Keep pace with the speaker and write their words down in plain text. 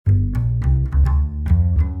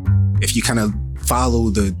if you kind of follow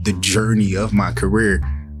the journey of my career,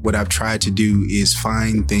 what I've tried to do is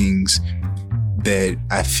find things that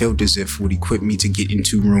I felt as if would equip me to get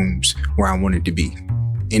into rooms where I wanted to be.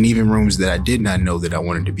 And even rooms that I did not know that I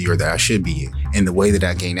wanted to be or that I should be in. And the way that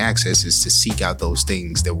I gain access is to seek out those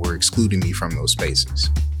things that were excluding me from those spaces.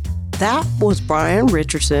 That was Brian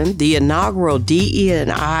Richardson, the inaugural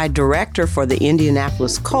DE&I director for the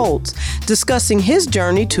Indianapolis Colts, discussing his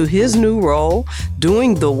journey to his new role,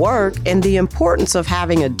 doing the work, and the importance of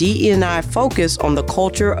having a DE&I focus on the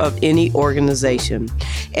culture of any organization.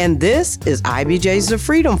 And this is IBJ's The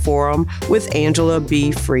Freedom Forum with Angela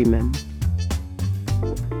B. Freeman.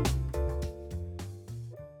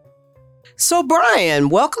 So, Brian,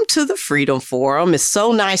 welcome to the Freedom Forum. It's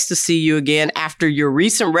so nice to see you again after your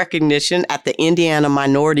recent recognition at the Indiana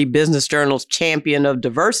Minority Business Journal's Champion of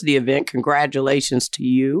Diversity event. Congratulations to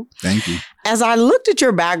you. Thank you. As I looked at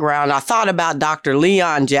your background, I thought about Dr.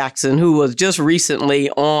 Leon Jackson, who was just recently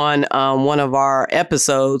on one of our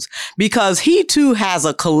episodes, because he too has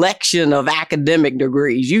a collection of academic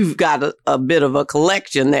degrees. You've got a bit of a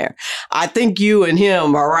collection there. I think you and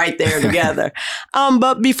him are right there together.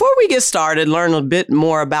 But before we get started, learn a bit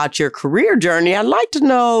more about your career journey, I'd like to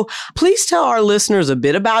know, please tell our listeners a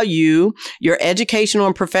bit about you, your educational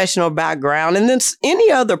and professional background, and then any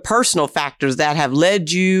other personal factors that have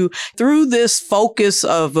led you through this focus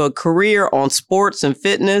of a career on sports and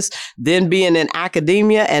fitness, then being in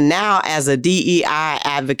academia, and now as a DEI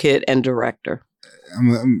advocate and director.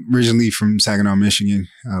 I'm originally from Saginaw, Michigan,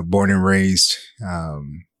 born and raised,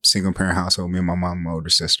 single parent household, me and my mom and my older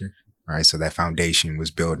sister. Right. So that foundation was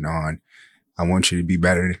built on, I want you to be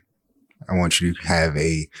better. I want you to have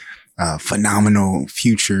a phenomenal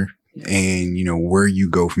future. And, you know, where you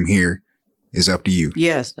go from here is up to you.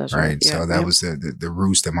 Yes, that's right. Yeah, so that was the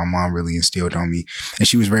roots that my mom really instilled on me. And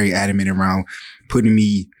she was very adamant around putting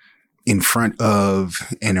me in front of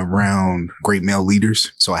and around great male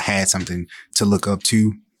leaders. So I had something to look up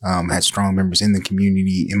to. I had strong members in the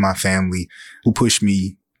community, in my family, who pushed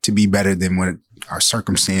me to be better than what our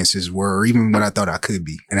circumstances were, or even what I thought I could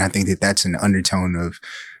be. And I think that that's an undertone of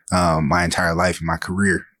my entire life and my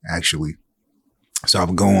career, actually. So I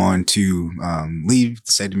would go on to leave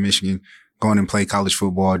the state of Michigan, go on and play college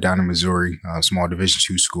football down in Missouri, a small Division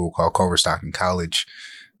II school called Culver Stockton College,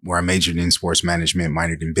 where I majored in sports management,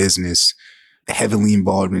 minored in business, heavily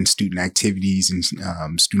involved in student activities and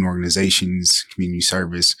student organizations, community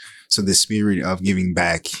service. So the spirit of giving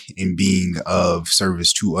back and being of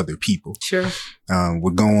service to other people. Sure.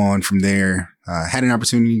 Would go on from there. Had an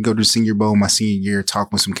opportunity to go to the Senior Bowl my senior year,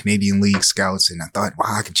 talk with some Canadian League scouts, and I thought, wow,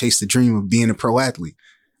 I could chase the dream of being a pro athlete.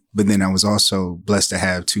 But then I was also blessed to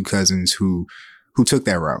have two cousins who took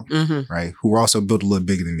that route, right? Who were also built a little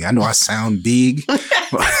bigger than me. I know I sound big,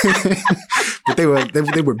 but they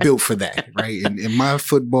were built for that, right? And my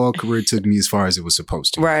football career took me as far as it was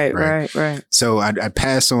supposed to. Right. So I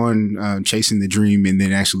passed on chasing the dream, and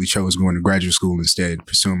then actually chose going to graduate school instead,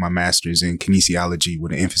 pursuing my master's in kinesiology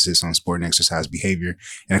with an emphasis on sport and exercise behavior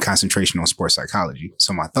and a concentration on sports psychology.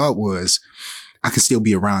 So my thought was, I could still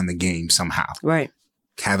be around the game somehow. Right.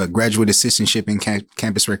 Have a graduate assistantship in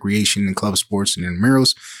campus recreation and club sports and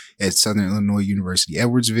intramurals at Southern Illinois University,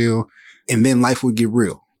 Edwardsville. And then life would get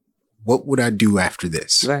real. What would I do after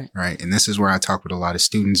this? Right. And this is where I talk with a lot of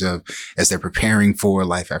students of, as they're preparing for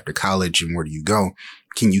life after college and where do you go?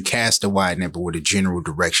 Can you cast a wide net, but with a general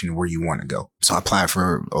direction of where you want to go? So I applied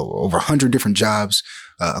for over 100 different jobs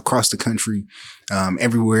across the country,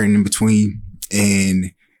 everywhere and in between.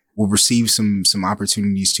 And we'll receive some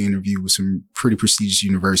opportunities to interview with some pretty prestigious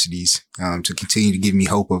universities to continue to give me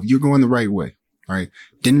hope of you're going the right way. Right.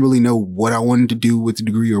 Didn't really know what I wanted to do with the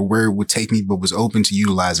degree or where it would take me, but was open to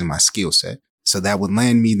utilizing my skill set. So that would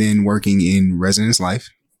land me then working in residence life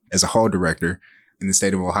as a hall director in the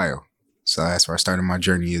state of Ohio. So that's where I started my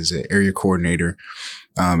journey as an area coordinator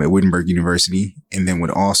at Wittenberg University, and then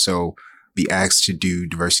would also be asked to do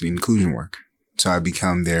diversity and inclusion work. So I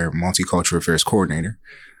become their multicultural affairs coordinator.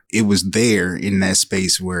 It was there in that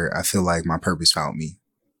space where I feel like my purpose found me,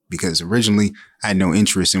 because originally I had no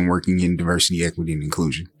interest in working in diversity, equity, and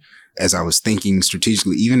inclusion. As I was thinking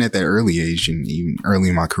strategically, even at that early age and even early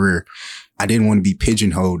in my career, I didn't want to be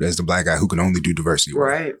pigeonholed as the Black guy who could only do diversity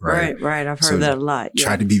work. Right. I've heard that a lot.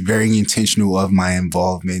 Tried to be very intentional of my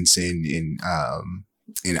involvements and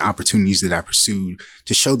opportunities that I pursued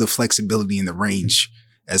to show the flexibility and the range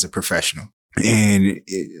as a professional. And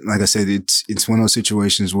like I said, it's one of those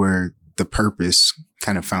situations where the purpose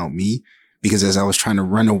kind of found me, because as I was trying to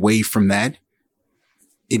run away from that,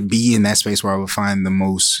 it'd be in that space where I would find the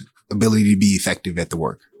most ability to be effective at the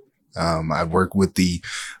work. I work with the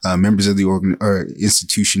members of the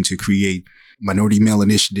institution to create minority male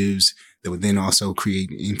initiatives that would then also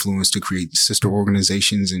create influence to create sister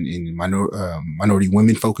organizations and minority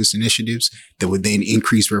women focused initiatives that would then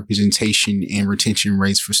increase representation and retention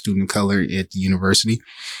rates for student of color at the university,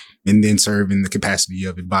 and then serve in the capacity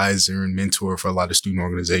of advisor and mentor for a lot of student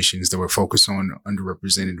organizations that were focused on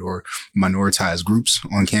underrepresented or minoritized groups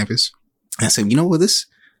on campus. And I said, you know what,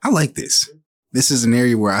 I like this. This is an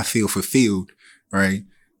area where I feel fulfilled, right?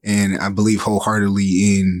 And I believe wholeheartedly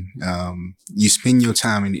in you spend your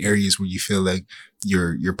time in areas where you feel like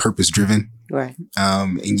you're purpose driven, right?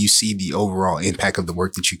 And you see the overall impact of the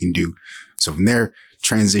work that you can do. So from there,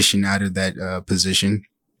 transition out of that position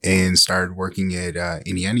and started working at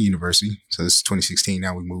Indiana University. So this is 2016.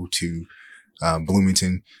 Now we moved to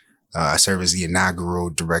Bloomington. I serve as the inaugural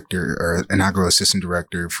assistant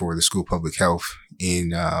director for the School of Public Health in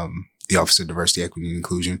the Office of Diversity, Equity, and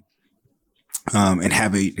Inclusion. And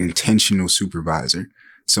have an intentional supervisor,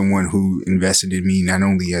 someone who invested in me not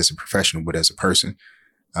only as a professional, but as a person,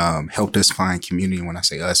 helped us find community. When I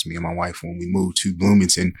say us, me and my wife, when we moved to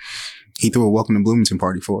Bloomington, he threw a welcome to Bloomington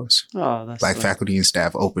party for us. Oh, that's Black faculty and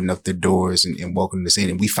staff opened up their doors and welcomed us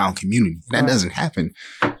in, and we found community. That doesn't happen,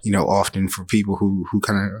 often for people who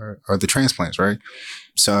kind of are the transplants, right?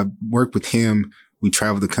 So I worked with him. We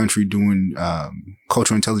traveled the country doing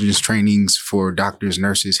cultural intelligence trainings for doctors,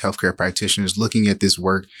 nurses, healthcare practitioners, looking at this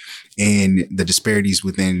work and the disparities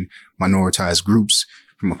within minoritized groups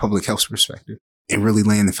from a public health perspective, and really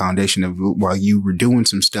laying the foundation of, while you were doing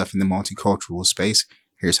some stuff in the multicultural space,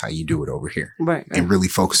 here's how you do it over here. Right. And really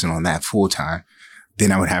focusing on that full time.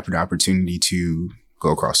 Then I would have the opportunity to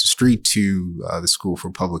go across the street to the School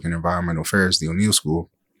for Public and Environmental Affairs, the O'Neill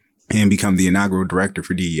School, and become the inaugural director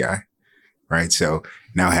for DEI. Right. So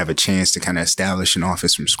now I have a chance to kind of establish an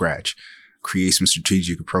office from scratch, create some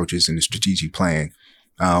strategic approaches and a strategic plan,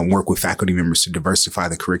 work with faculty members to diversify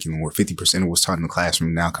the curriculum, where 50% of what's taught in the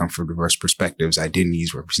classroom now come from diverse perspectives,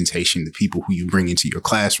 identities, representation. The people who you bring into your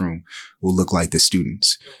classroom will look like the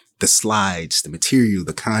students. The slides, the material,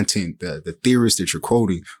 the content, the theorists that you're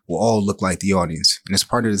quoting will all look like the audience. And it's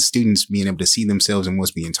part of the students being able to see themselves in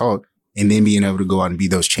what's being taught, and then being able to go out and be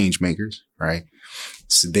those change makers. Right.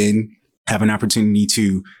 So then have an opportunity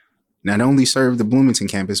to not only serve the Bloomington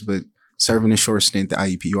campus, but serve in a short stint the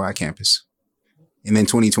IUPUI campus. And then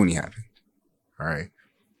 2020 happened. All right.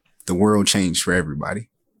 The world changed for everybody.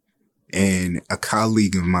 And a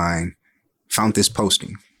colleague of mine found this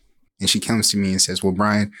posting, and she comes to me and says, well,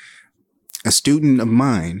 Brian, a student of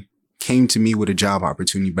mine came to me with a job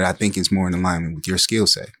opportunity, but I think it's more in alignment with your skill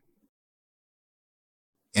set.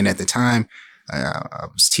 And at the time, I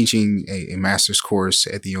was teaching a master's course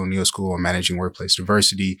at the O'Neill School on Managing Workplace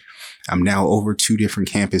Diversity. I'm now over 2 different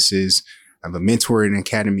campuses. I have a mentoring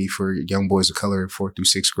academy for young boys of color, 4th through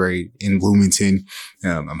 6th grade in Bloomington.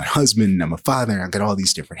 I'm a husband, I'm a father, I've got all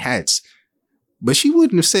these different hats. But she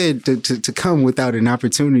wouldn't have said to come without an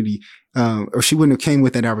opportunity, or she wouldn't have came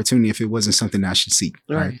with that opportunity if it wasn't something I should seek.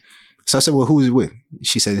 Right. So I said, well, who is it with?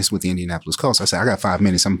 She said, it's with the Indianapolis Colts. So I said, I got 5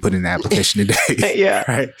 minutes. I'm putting in the application today. Yeah.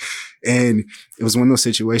 Right. And it was one of those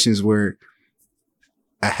situations where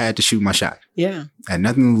I had to shoot my shot. Yeah. I had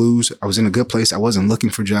nothing to lose. I was in a good place. I wasn't looking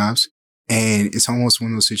for jobs. And it's almost one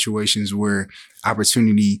of those situations where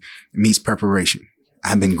opportunity meets preparation.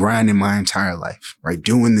 I've been grinding my entire life, right?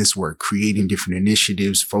 Doing this work, creating different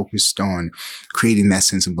initiatives focused on creating that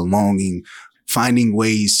sense of belonging, finding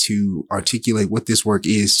ways to articulate what this work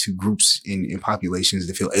is to groups in populations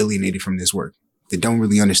that feel alienated from this work, that don't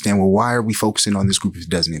really understand, well, why are we focusing on this group if it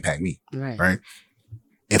doesn't impact me? Right?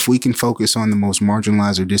 If we can focus on the most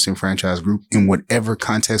marginalized or disenfranchised group in whatever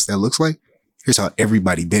context that looks like, here's how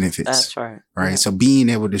everybody benefits. That's right. Right. Yeah. So being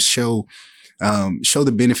able to show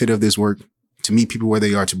the benefit of this work, to meet people where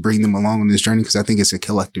they are, to bring them along on this journey, because I think it's a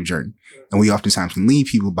collective journey. And we oftentimes can leave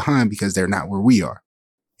people behind because they're not where we are.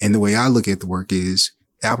 And the way I look at the work is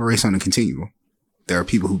it operates on a continuum. There are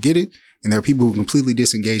people who get it, and there are people who completely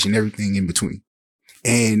disengage and everything in between.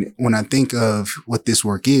 And when I think of what this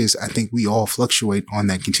work is, I think we all fluctuate on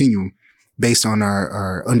that continuum based on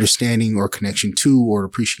our understanding or connection to or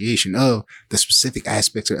appreciation of the specific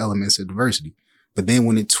aspects or elements of diversity. But then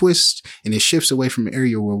when it twists and it shifts away from an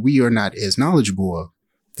area where we are not as knowledgeable of,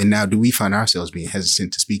 then now do we find ourselves being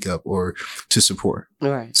hesitant to speak up or to support?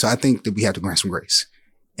 Right. So I think that we have to grant some grace.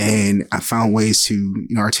 And I found ways to,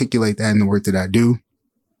 articulate that in the work that I do.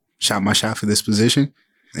 Shot my shot for this position.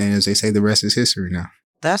 And as they say, the rest is history now.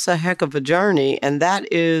 That's a heck of a journey. And that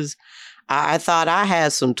is, I thought I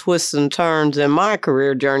had some twists and turns in my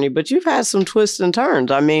career journey, but you've had some twists and turns.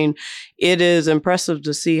 I mean, it is impressive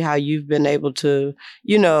to see how you've been able to,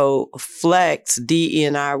 flex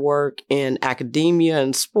DE&I work in academia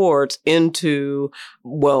and sports into,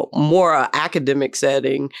 more academic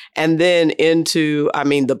setting, and then into,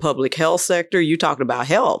 the public health sector. You talked about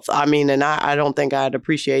health. And I don't think I'd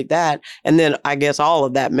appreciate that. And then I guess all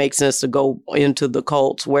of that makes sense to go into the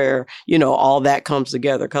Colts where, all that comes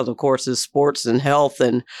together because, of course, it's sports and health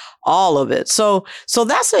and all of it. So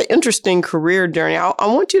that's an interesting career journey. I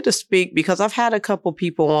want you to speak because I've had a couple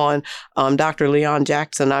people on, Dr. Leon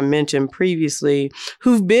Jackson, I mentioned previously,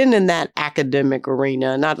 who've been in that academic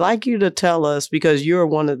arena. And I'd like you to tell us, because you're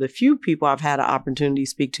one of the few people I've had an opportunity to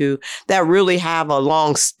speak to that really have a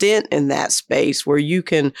long stint in that space where you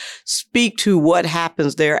can speak to what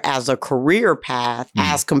happens there as a career path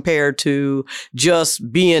as compared to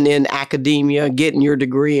just being in academia, getting your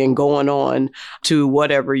degree and going on to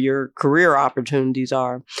whatever your career opportunities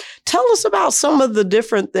are. Tell us about some of the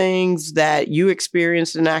different things that you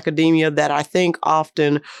experienced in academia that I think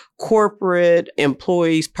often corporate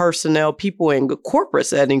employees, personnel, people in corporate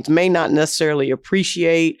settings may not necessarily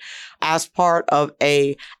appreciate as part of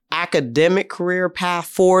a academic career path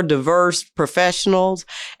for diverse professionals.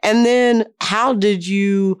 And then how did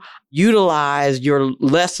you utilize your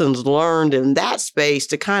lessons learned in that space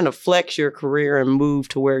to kind of flex your career and move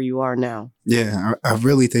to where you are now? Yeah, I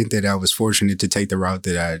really think that I was fortunate to take the route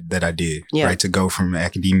that I did, right? To go from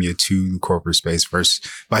academia to the corporate space versus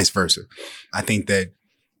vice versa. I think that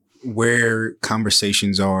where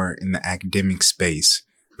conversations are in the academic space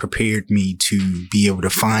prepared me to be able to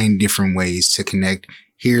find different ways to connect.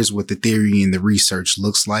 Here's what the theory and the research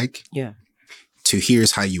looks like. Yeah. To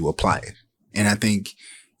here's how you apply it. And I think,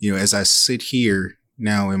 as I sit here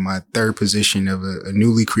now in my third position of a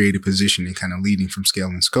newly created position and kind of leading from scale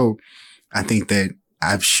and scope, I think that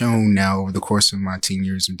I've shown now over the course of my 10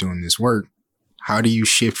 years of doing this work, how do you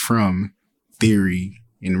shift from theory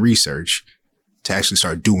and research to actually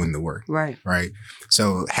start doing the work? Right. Right.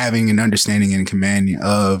 So having an understanding and command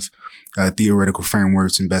of theoretical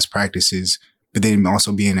frameworks and best practices, but then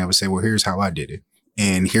also being able to say, well, here's how I did it.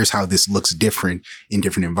 And here's how this looks different in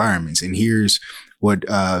different environments. And here's what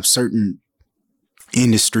certain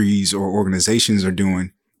industries or organizations are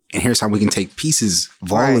doing. And here's how we can take pieces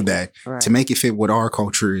of all of that to make it fit what our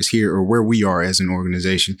culture is here or where we are as an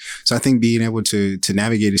organization. So I think being able to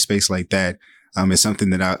navigate a space like that is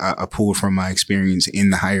something that I pulled from my experience in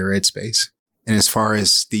the higher ed space. And as far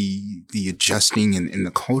as the adjusting and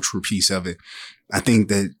the cultural piece of it, I think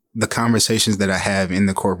that the conversations that I have in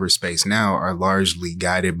the corporate space now are largely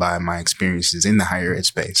guided by my experiences in the higher ed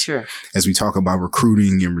space. Sure. As we talk about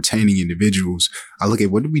recruiting and retaining individuals, I look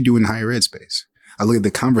at what did we do in the higher ed space? I look at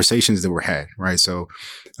the conversations that were had, right? So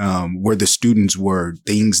where the students were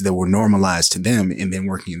things that were normalized to them, and then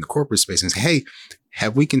working in the corporate space and say, hey,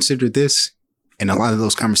 have we considered this? And a lot of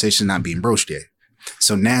those conversations not being broached yet.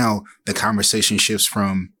 So now the conversation shifts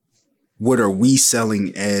from what are we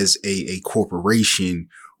selling as a corporation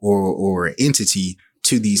or entity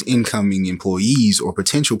to these incoming employees or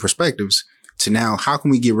potential perspectives to now how can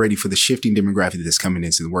we get ready for the shifting demographic that's coming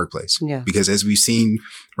into the workplace? Yeah. Because as we've seen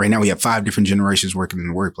right now, we have 5 different generations working in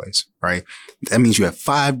the workplace, right? That means you have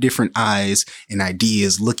 5 different eyes and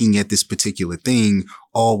ideas looking at this particular thing,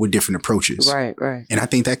 all with different approaches. Right, right. And I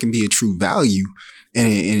think that can be a true value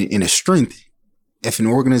and a strength if an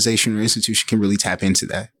organization or institution can really tap into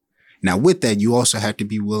that. Now, with that, you also have to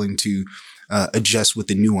be willing to adjust with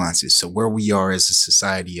the nuances. So where we are as a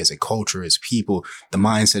society, as a culture, as people, the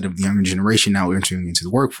mindset of the younger generation now entering into the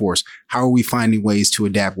workforce, how are we finding ways to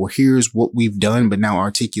adapt? Well, here's what we've done, but now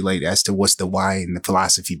articulate as to what's the why and the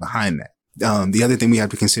philosophy behind that. The other thing we have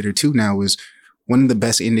to consider too now is one of the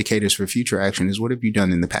best indicators for future action is what have you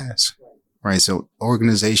done in the past, right? So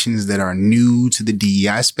organizations that are new to the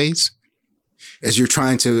DEI space, as you're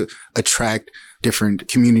trying to attract different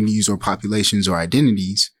communities or populations or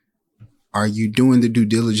identities, are you doing the due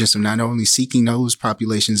diligence of not only seeking those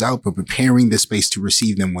populations out, but preparing the space to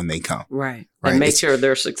receive them when they come? Right. And make sure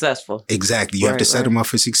they're successful. Exactly. You have to set them up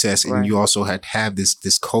for success. And you also have to have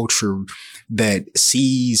this culture that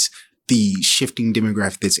sees the shifting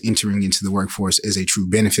demographic that's entering into the workforce as a true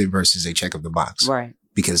benefit versus a check of the box. Right.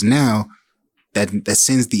 Because now that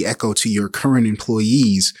sends the echo to your current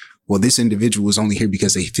employees. Well, this individual is only here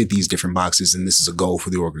because they fit these different boxes and this is a goal for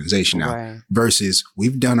the organization now. Versus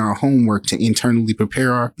we've done our homework to internally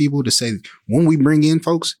prepare our people to say, when we bring in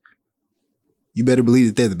folks, you better believe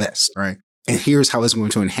that they're the best, right? And here's how it's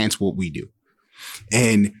going to enhance what we do.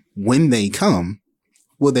 And when they come,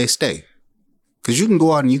 will they stay? Because you can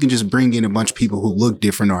go out and you can just bring in a bunch of people who look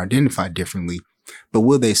different or identify differently, but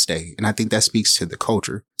will they stay? And I think that speaks to the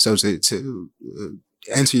culture. So to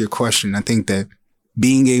answer your question, I think that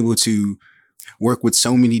being able to work with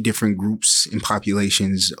so many different groups and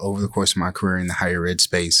populations over the course of my career in the higher ed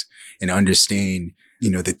space and understand,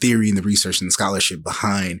 the theory and the research and the scholarship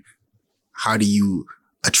behind how do you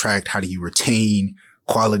attract, how do you retain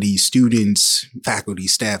quality students, faculty,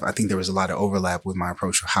 staff. I think there was a lot of overlap with my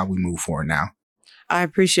approach of how we move forward now. I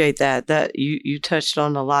appreciate that you touched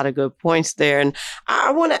on a lot of good points there. And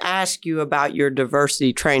I want to ask you about your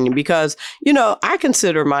diversity training because, I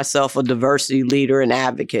consider myself a diversity leader and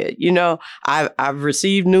advocate. I've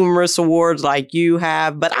received numerous awards like you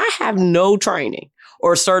have, but I have no training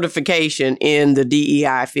or certification in the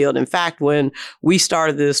DEI field. In fact, when we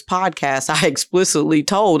started this podcast, I explicitly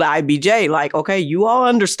told IBJ, okay, you all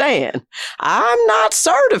understand, I'm not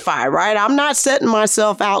certified, right? I'm not setting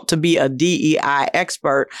myself out to be a DEI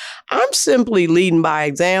expert. I'm simply leading by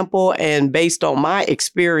example and based on my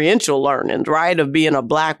experiential learnings, right, of being a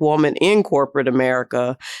Black woman in corporate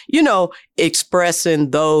America, expressing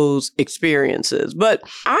those experiences. But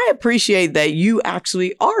I appreciate that you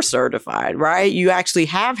actually are certified, right? You actually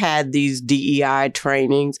have had these DEI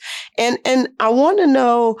trainings. And I want to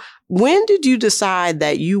know, when did you decide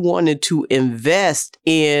that you wanted to invest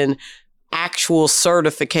in actual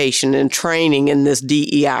certification and training in this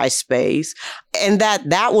DEI space, and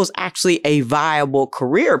that was actually a viable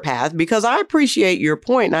career path? Because I appreciate your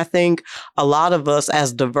point. And I think a lot of us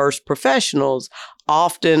as diverse professionals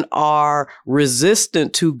often are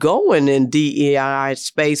resistant to going in DEI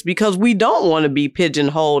space because we don't want to be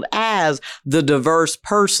pigeonholed as the diverse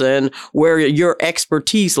person where your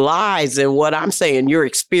expertise lies in what I'm saying, your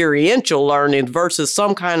experiential learning versus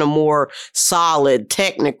some kind of more solid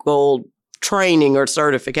technical training or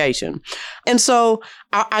certification. And so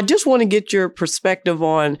I just want to get your perspective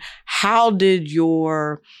on how did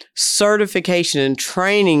your certification and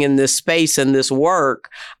training in this space and this work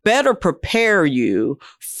better prepare you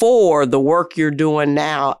for the work you're doing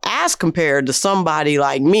now as compared to somebody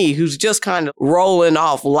like me who's just kind of rolling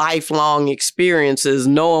off lifelong experiences,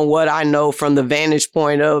 knowing what I know from the vantage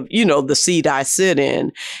point of, the seat I sit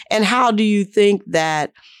in. And how do you think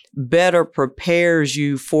that better prepares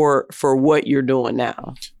you for what you're doing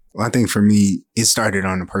now? Well, I think for me, it started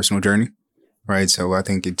on a personal journey, right? So I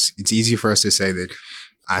think it's easy for us to say that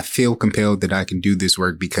I feel compelled that I can do this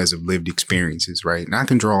work because of lived experiences, right? And I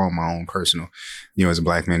can draw on my own personal, as a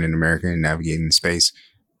Black man in America and navigating the space.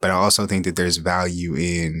 But I also think that there's value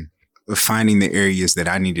in finding the areas that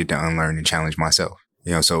I needed to unlearn and challenge myself.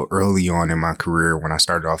 So early on in my career, when I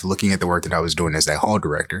started off looking at the work that I was doing as that hall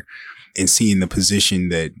director and seeing the position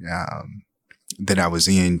that I was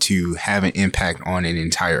in to have an impact on an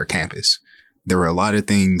entire campus, there were a lot of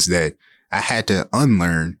things that I had to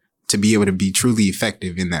unlearn to be able to be truly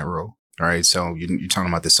effective in that role. All right. So you're talking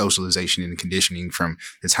about the socialization and conditioning from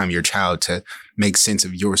the time you're a child to make sense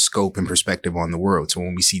of your scope and perspective on the world. So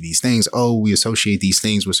when we see these things, we associate these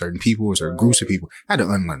things with certain people or certain groups of people. I had to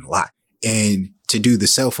unlearn a lot. And to do the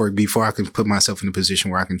self work before I can put myself in a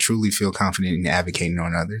position where I can truly feel confident in advocating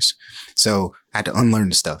on others. So I had to unlearn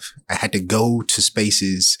the stuff. I had to go to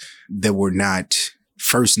spaces that were not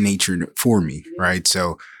first nature for me, right?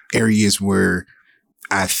 So areas where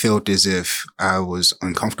I felt as if I was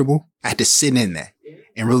uncomfortable, I had to sit in that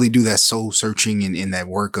and really do that soul searching and in that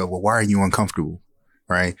work of, why are you uncomfortable,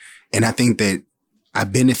 right? And I think that I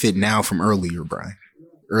benefit now from early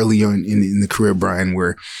on in the career, Brian,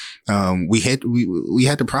 where we had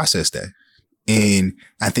to process that. And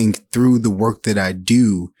I think through the work that I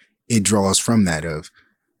do, it draws from that of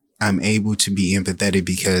I'm able to be empathetic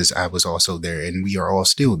because I was also there, and we are all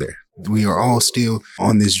still there. We are all still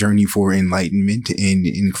on this journey for enlightenment and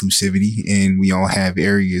inclusivity, and we all have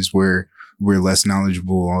areas where we're less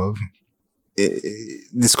knowledgeable of.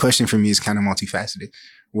 This question for me is kind of multifaceted,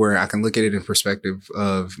 where I can look at it in perspective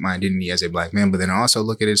of my identity as a Black man, but then I also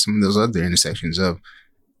look at it some of those other intersections of,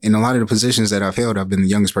 in a lot of the positions that I've held, I've been the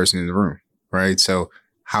youngest person in the room, right? So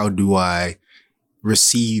how do I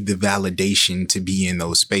receive the validation to be in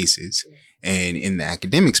those spaces? And in the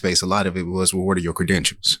academic space, a lot of it was, what are your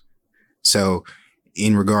credentials? So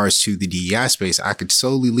in regards to the DEI space, I could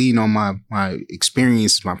solely lean on my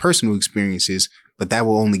experiences, my personal experiences, but that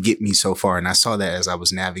will only get me so far. And I saw that as I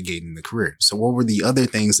was navigating the career. So what were the other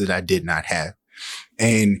things that I did not have?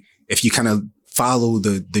 And if you kind of follow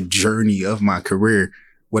the journey of my career,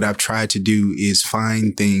 what I've tried to do is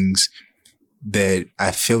find things that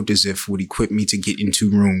I felt as if would equip me to get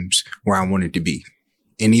into rooms where I wanted to be.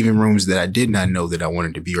 and even rooms that I did not know that I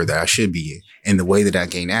wanted to be or that I should be in. And the way that I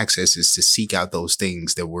gain access is to seek out those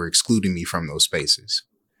things that were excluding me from those spaces.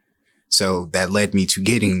 So that led me to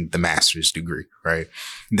getting the master's degree, right?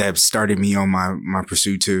 That started me on my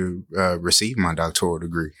pursuit to receive my doctoral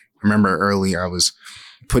degree. I remember early I was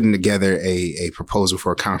putting together a proposal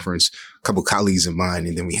for a conference, a couple colleagues of mine,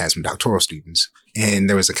 and then we had some doctoral students. And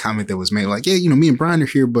there was a comment that was made like, yeah, me and Brian are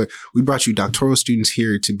here, but we brought you doctoral students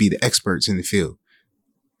here to be the experts in the field.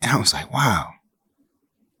 And I was like, wow,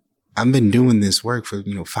 I've been doing this work for,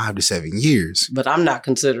 5 to 7 years. But I'm not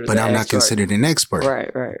considered considered an expert.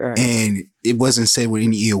 Right. And it wasn't said with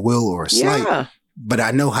any ill will or a slight. Yeah. But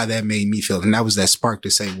I know how that made me feel. And that was that spark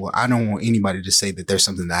to say, well, I don't want anybody to say that there's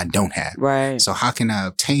something that I don't have. Right. So how can I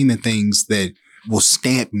obtain the things that will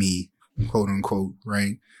stamp me, quote unquote,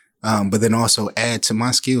 right? But then also add to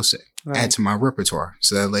my skill set, add to my repertoire.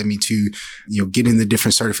 So that led me to, get in the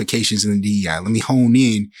different certifications in the DEI. Let me hone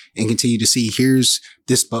in and continue to see, here's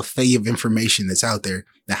this buffet of information that's out there.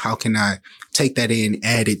 Now, how can I take that in,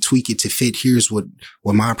 add it, tweak it to fit? Here's what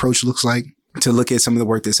my approach looks like. To look at some of the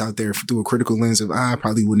work that's out there through a critical lens of, I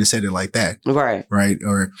probably wouldn't have said it like that. Right. Right.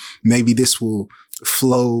 Or maybe this will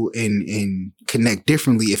flow and connect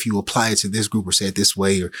differently if you apply it to this group or say it this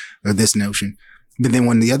way or this notion. But then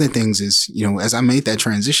one of the other things is, as I made that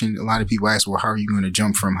transition, a lot of people ask, well, how are you going to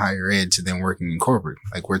jump from higher ed to then working in corporate?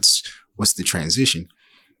 Like, what's the transition?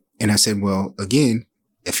 And I said, well, again,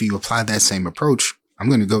 if you apply that same approach, I'm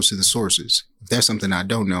going to go to the sources. If there's something I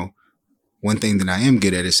don't know, one thing that I am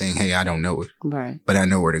good at is saying, hey, I don't know it. Right. But I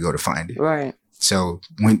know where to go to find it. Right. So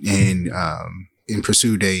went and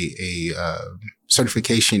pursued a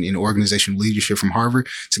certification in organizational leadership from Harvard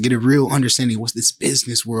to get a real understanding of what this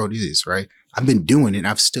business world is, right? I've been doing it.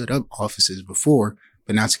 I've stood up offices before,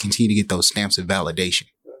 but now to continue to get those stamps of validation,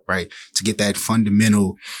 right? To get that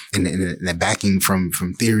fundamental and that backing from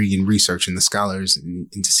theory and research and the scholars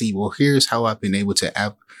and to see, well, here's how I've been able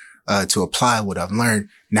to apply what I've learned.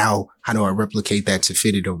 Now, how do I replicate that to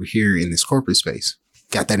fit it over here in this corporate space?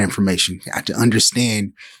 Got that information. Got to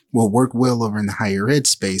understand what worked well over in the higher ed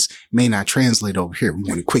space may not translate over here. We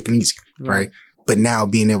want it quick and easy, right? But now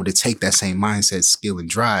being able to take that same mindset, skill, and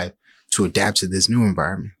drive to adapt to this new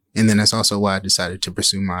environment. And then that's also why I decided to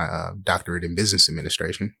pursue my doctorate in business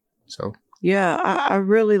administration. So. Yeah, I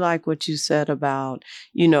really like what you said about,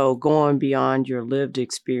 going beyond your lived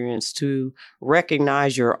experience to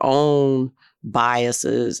recognize your own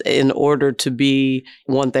biases in order to be,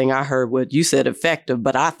 one thing I heard what you said, effective,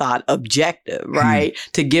 but I thought objective, right?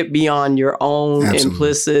 To get beyond your own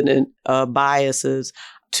implicit and biases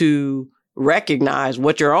to recognize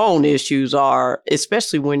what your own issues are,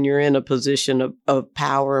 especially when you're in a position of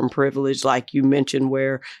power and privilege, like you mentioned,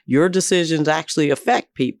 where your decisions actually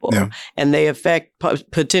affect people and they affect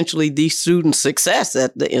potentially the student's success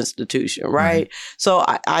at the institution, right? So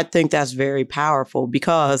I think that's very powerful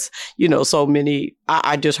because, so many,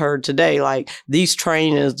 I just heard today, like these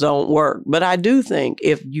trainings don't work. But I do think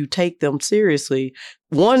if you take them seriously,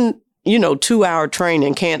 2-hour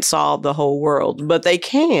training can't solve the whole world, but they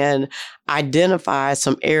can identify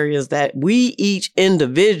some areas that we each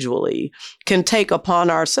individually can take upon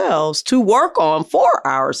ourselves to work on for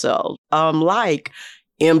ourselves, like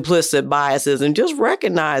implicit biases and just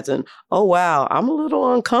recognizing, oh, wow, I'm a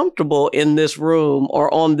little uncomfortable in this room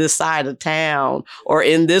or on this side of town or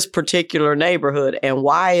in this particular neighborhood. And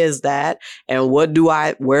why is that? And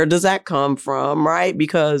where does that come from? Right?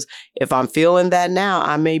 Because if I'm feeling that now,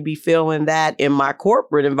 I may be feeling that in my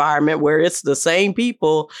corporate environment where it's the same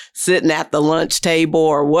people sitting at the lunch table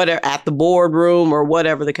or whatever, at the boardroom or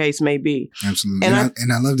whatever the case may be. Absolutely.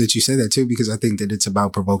 And I love that you say that too, because I think that it's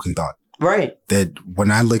about provoking thought. Right. That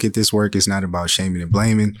when I look at this work, it's not about shaming and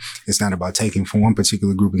blaming. It's not about taking from one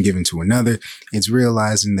particular group and giving to another. It's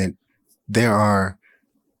realizing that there are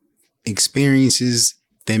experiences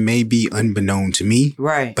that may be unbeknown to me.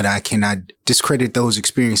 Right. But I cannot discredit those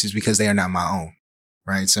experiences because they are not my own.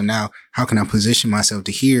 Right. So now how can I position myself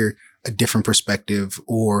to hear a different perspective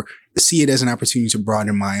or see it as an opportunity to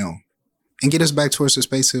broaden my own and get us back towards the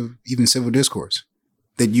space of even civil discourse,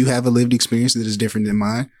 that you have a lived experience that is different than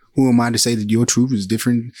mine. Who am I to say that your truth is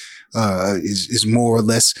different, is more or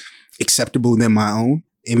less acceptable than my own?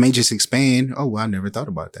 It may just expand. Oh, well, I never thought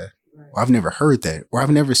about that. Right. Or I've never heard that. Or I've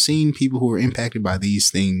never seen people who are impacted by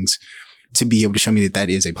these things to be able to show me that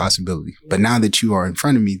is a possibility. Yeah. But now that you are in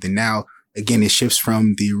front of me, then now, again, it shifts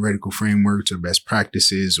from theoretical framework to best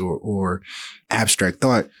practices or abstract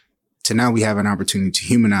thought to now we have an opportunity to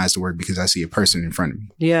humanize the work because I see a person in front of me.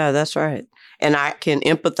 Yeah, that's right. And I can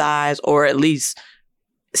empathize or at least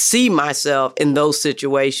see myself in those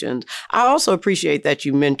situations. I also appreciate that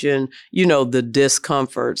you mentioned, the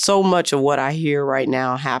discomfort. So much of what I hear right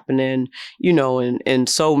now happening, in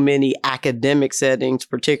so many academic settings,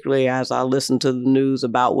 particularly as I listen to the news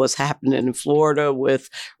about what's happening in Florida with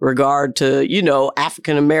regard to,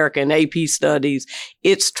 African American AP studies,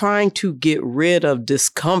 it's trying to get rid of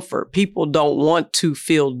discomfort. People don't want to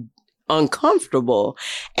feel uncomfortable.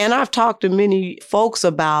 And I've talked to many folks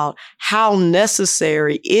about how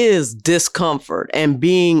necessary is discomfort and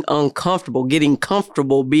being uncomfortable, getting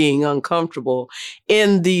comfortable being uncomfortable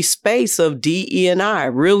in the space of DE&I,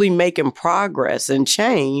 really making progress and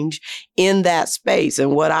change in that space.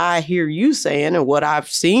 And what I hear you saying and what I've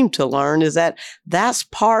seemed to learn is that that's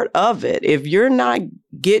part of it. If you're not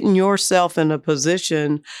getting yourself in a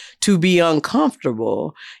position to be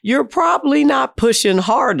uncomfortable, you're probably not pushing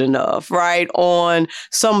hard enough, right, on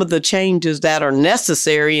some of the changes that are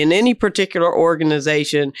necessary in any particular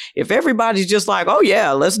organization. If everybody's just like, oh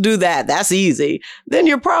yeah, let's do that, that's easy, then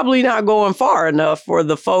you're probably not going far enough for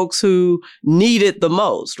the folks who need it the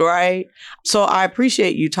most, right? So I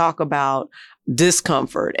appreciate you talk about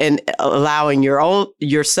discomfort and allowing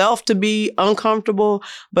yourself to be uncomfortable,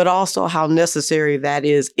 but also how necessary that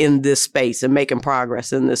is in this space and making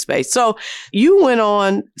progress in this space. So you went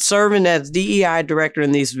on serving as DEI director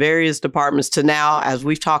in these various departments to now, as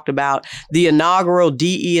we've talked about, the inaugural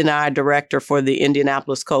DE&I director for the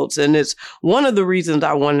Indianapolis Colts. And it's one of the reasons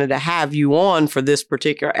I wanted to have you on for this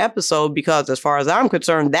particular episode, because as far as I'm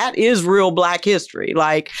concerned, that is real Black history.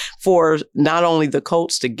 Like, for not only the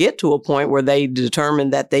Colts to get to a point where they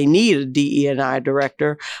determined that they need a DE&I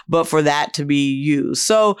director, but for that to be used.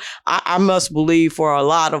 So I must believe for a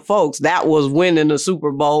lot of folks, that was winning the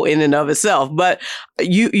Super Bowl in and of itself. But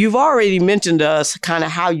you've already mentioned to us kind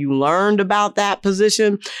of how you learned about that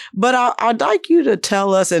position. But I'd like you to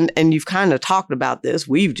tell us, and you've kind of talked about this,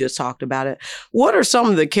 we've just talked about it, what are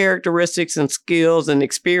some of the characteristics and skills and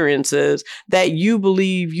experiences that you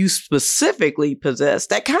believe you specifically possess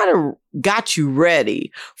that kind of got you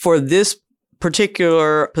ready for this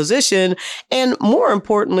particular position, and more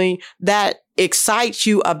importantly, that excites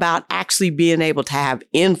you about actually being able to have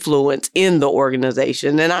influence in the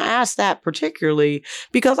organization? And I ask that particularly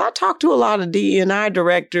because I talk to a lot of DE&I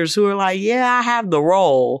directors who are like, yeah, I have the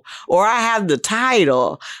role or I have the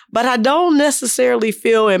title, but I don't necessarily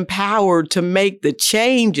feel empowered to make the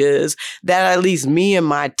changes that at least me and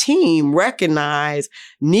my team recognize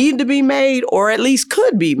need to be made, or at least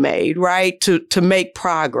could be made, right, to make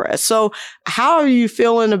progress. So how are you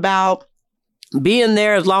feeling about being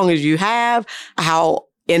there as long as you have, how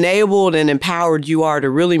enabled and empowered you are to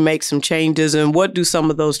really make some changes, and what do some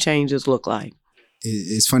of those changes look like?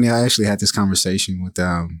 It's funny. I actually had this conversation with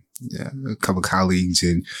a couple of colleagues,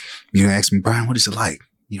 and asked me, Brian, what is it like?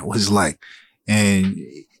 What is it like? And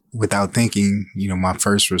without thinking, my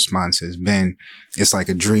first response has been, it's like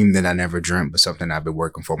a dream that I never dreamt, but something I've been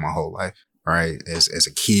working for my whole life. Right. As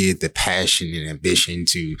a kid, the passion and ambition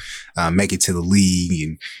to make it to the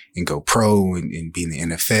league and go pro and be in the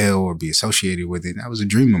NFL or be associated with it, that was a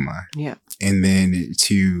dream of mine. Yeah. And then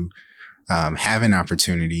to have an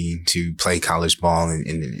opportunity to play college ball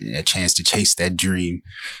and a chance to chase that dream.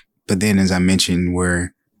 But then, as I mentioned,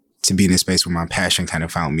 where to be in a space where my passion kind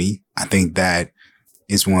of found me, I think that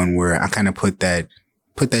is one where I kind of put that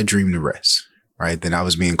dream to rest, right? That I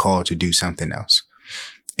was being called to do something else.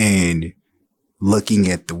 And looking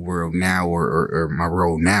at the world now, or my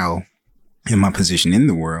role now and my position in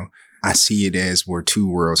the world, I see it as where two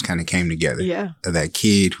worlds kind of came together. Yeah. That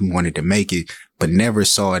kid who wanted to make it, but never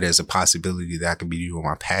saw it as a possibility that I could be doing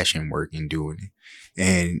my passion work and doing it.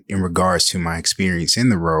 And in regards to my experience in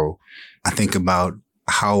the role, I think about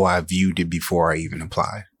how I viewed it before I even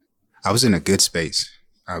applied. I was in a good space.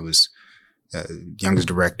 I was youngest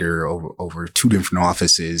director over 2 different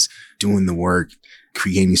offices, doing the work,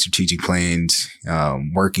 creating strategic plans,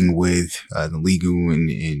 working with the legal and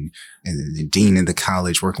the dean of the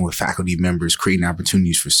college, working with faculty members, creating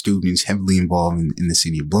opportunities for students, heavily involved in the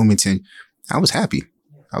city of Bloomington. I was happy.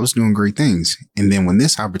 I was doing great things. And then when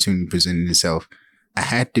this opportunity presented itself, I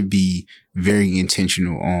had to be very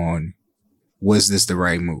intentional on, was this the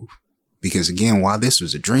right move? Because again, while this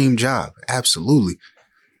was a dream job, absolutely,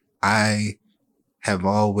 I have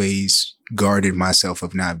always guarded myself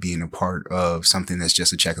of not being a part of something that's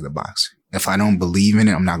just a check of the box. If I don't believe in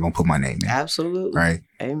it, I'm not going to put my name in. Absolutely. Right.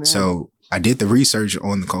 Amen. So I did the research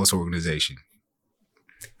on the Colts organization.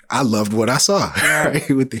 I loved what I saw, right?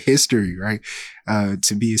 With the history, right?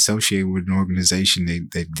 To be associated with an organization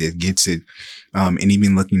that gets it. And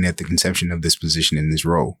even looking at the conception of this position in this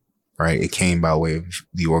role, right? It came by way of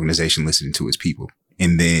the organization listening to its people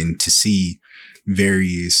And then to see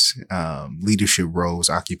various leadership roles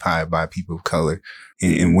occupied by people of color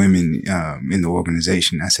and women in the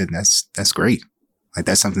organization, I said, that's great. Like,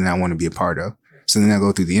 that's something that I want to be a part of. So then I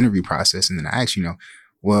go through the interview process and then I ask,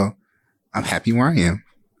 well, I'm happy where I am,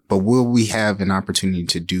 but will we have an opportunity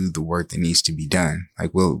to do the work that needs to be done?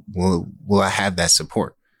 Like, will I have that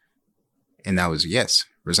support? And that was a yes,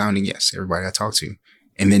 resounding yes, everybody I talked to.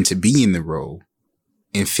 And then to be in the role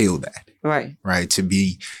and feel that. Right. To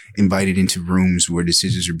be invited into rooms where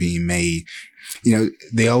decisions are being made.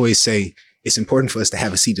 They always say it's important for us to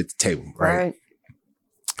have a seat at the table. Right.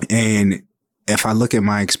 And if I look at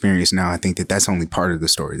my experience now, I think that that's only part of the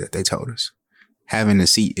story that they told us. Having a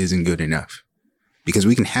seat isn't good enough, because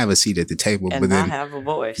we can have a seat at the table, but then not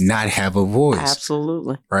have a voice.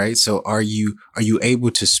 Absolutely. Right. So are you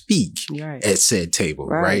able to speak at said table?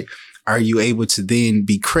 Right. Are you able to then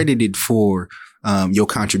be credited for your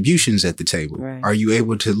contributions at the table? Right. Are you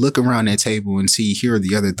able to look around that table and see, here are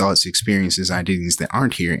the other thoughts, experiences, identities that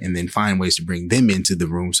aren't here, and then find ways to bring them into the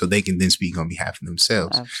room so they can then speak on behalf of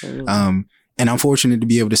themselves? Absolutely. And I'm fortunate to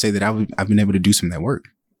be able to say that I've been able to do some of that work,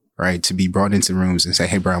 right? To be brought into rooms and say,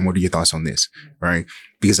 hey, Brian, what are your thoughts on this? Right?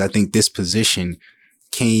 Because I think this position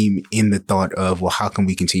came in the thought of, well, how can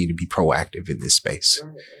we continue to be proactive in this space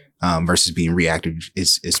versus being reactive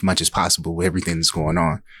as much as possible with everything that's going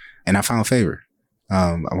on. And I found favor.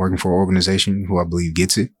 I'm working for an organization who I believe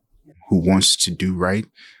gets it, who wants to do right,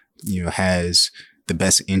 has the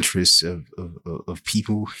best interests of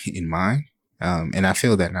people in mind. And I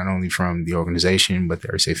feel that not only from the organization, but the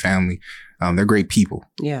RSA family. They're great people.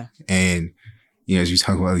 Yeah. And, as you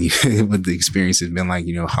talk about what the experience has been like,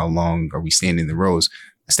 how long are we standing in the rows?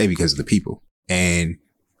 I stay because of the people. And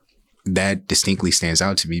that distinctly stands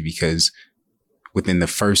out to me because within the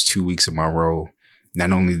first 2 weeks of my role,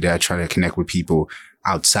 not only did I try to connect with people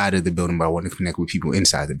outside of the building, but I wanted to connect with people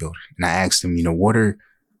inside the building. And I asked them,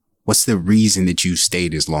 what's the reason that you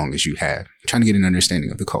stayed as long as you have? I'm trying to get an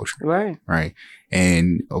understanding of the culture. Right.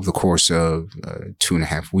 And over the course of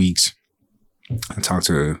 2.5 weeks, I talked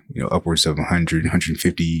to, upwards of 100,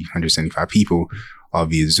 150, 175 people all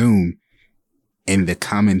via Zoom. And the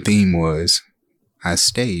common theme was, I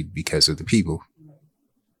stayed because of the people.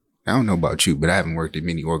 I don't know about you, but I haven't worked at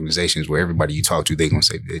many organizations where everybody you talk to, they're going to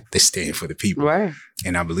say they stand for the people. Right.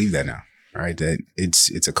 And I believe that now, right? That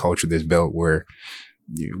it's a culture that's built where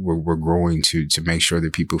we're growing to make sure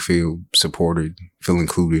that people feel supported, feel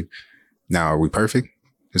included. Now, are we perfect?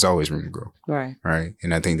 There's always room to grow. Right.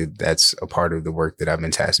 And I think that that's a part of the work that I've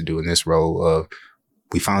been tasked to do in this role of,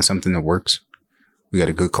 we found something that works. We got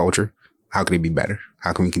a good culture. How can it be better?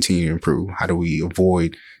 How can we continue to improve? How do we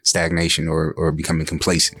avoid stagnation or becoming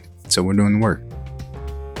complacent? So we're doing the work.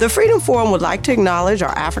 The Freedom Forum would like to acknowledge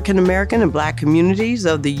our African American and Black communities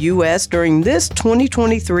of the U.S. during this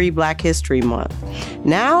 2023 Black History Month.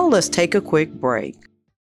 Now, let's take a quick break.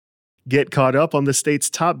 Get caught up on the state's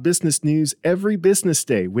top business news every business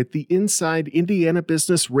day with the Inside Indiana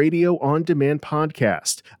Business Radio On Demand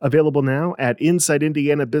podcast. Available now at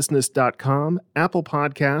InsideIndianaBusiness.com, Apple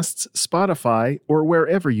Podcasts, Spotify, or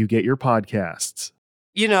wherever you get your podcasts.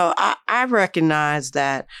 I recognize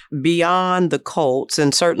that beyond the Colts,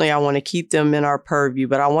 and certainly I want to keep them in our purview,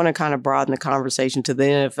 but I want to kind of broaden the conversation to the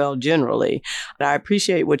NFL generally. And I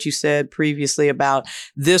appreciate what you said previously about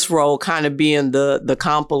this role kind of being the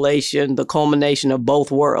compilation, the culmination of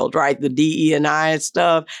both worlds, right? The DE&I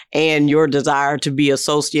stuff and your desire to be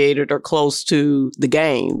associated or close to the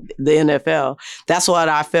game, the NFL. That's what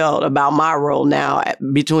I felt about my role now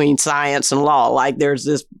between science and law. Like, there's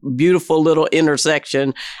this beautiful little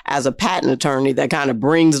intersection as a patent attorney that kind of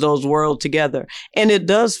brings those worlds together. And it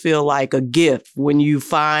does feel like a gift when you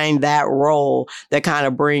find that role that kind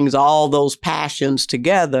of brings all those passions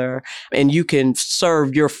together and you can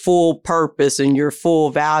serve your full purpose and your full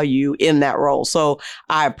value in that role. So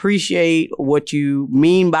I appreciate what you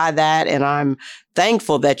mean by that. And I'm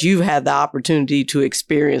thankful that you've had the opportunity to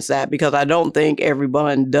experience that, because I don't think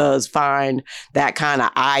everyone does find that kind of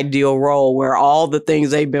ideal role where all the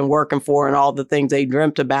things they've been working for and all the things they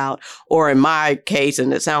dreamt about, or in my case,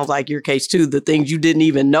 and it sounds like your case too, the things you didn't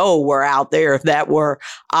even know were out there, if that were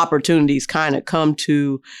opportunities kind of come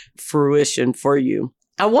to fruition for you.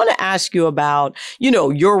 I want to ask you about,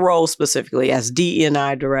 your role specifically as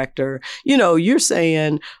DE&I director. You're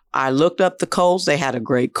saying I looked up the Colts. They had a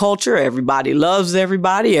great culture. Everybody loves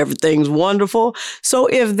everybody. Everything's wonderful. So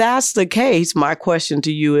if that's the case, my question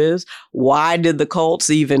to you is, why did the Colts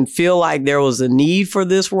even feel like there was a need for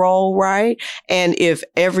this role, right? And if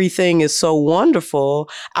everything is so wonderful,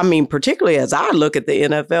 I mean, particularly as I look at the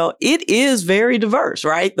NFL, it is very diverse,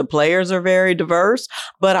 right? The players are very diverse,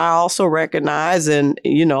 but I also recognize, and,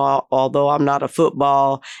 you know, although I'm not a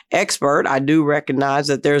football expert, I do recognize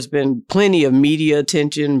that there's been plenty of media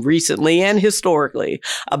attention recently and historically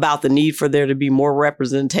about the need for there to be more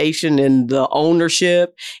representation in the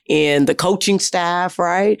ownership, in the coaching staff,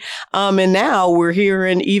 right? And now we're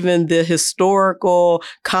hearing even the historical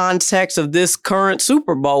context of this current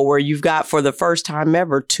Super Bowl where you've got, for the first time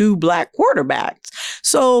ever, 2 Black quarterbacks.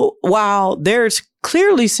 So while there's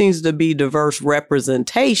clearly seems to be diverse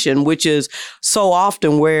representation, which is so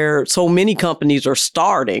often where so many companies are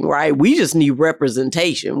starting, right? We just need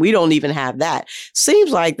representation. We don't even have that.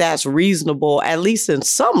 Seems like that's reasonable, at least in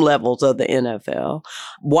some levels of the NFL,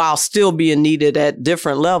 while still being needed at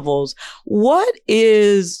different levels. What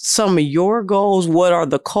is some of your goals? What are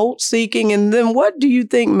the Colts seeking? And then what do you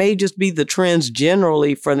think may just be the trends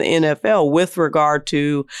generally for the NFL with regard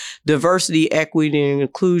to diversity, equity, and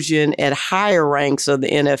inclusion at higher ranks of the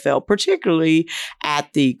NFL, particularly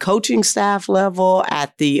at the coaching staff level,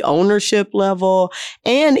 at the ownership level,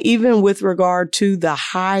 and even with regard to the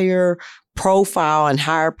higher profile and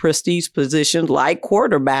higher prestige positions like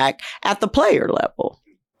quarterback at the player level?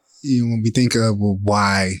 When we think of, well,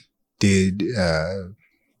 why did,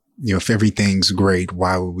 if everything's great,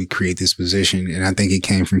 why would we create this position? And I think it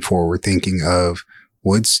came from forward thinking of,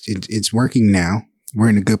 well, it's working now. We're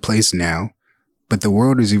in a good place now. But the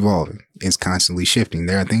world is evolving. It's constantly shifting.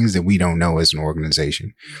 There are things that we don't know as an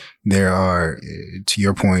organization. There are, to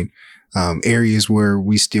your point, areas where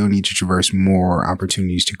we still need to traverse more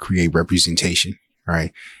opportunities to create representation,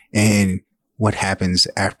 right? And what happens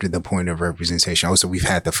after the point of representation? Also, we've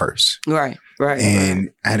had the first. Right.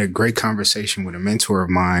 And I had a great conversation with a mentor of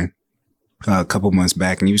mine a couple months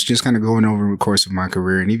back, and he was just kind of going over the course of my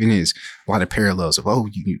career, and even a lot of parallels of,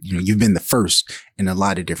 you've been the first in a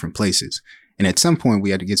lot of different places. And at some point,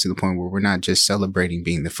 we had to get to the point where we're not just celebrating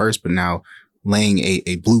being the first, but now laying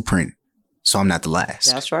a blueprint so I'm not the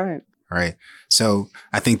last. That's right. Right. So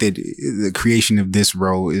I think that the creation of this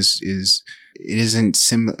role isn't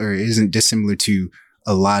dissimilar to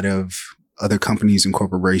a lot of other companies and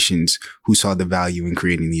corporations who saw the value in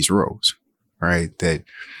creating these roles. Right. That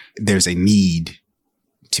there's a need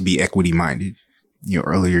to be equity minded.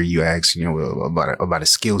 Earlier you asked, about a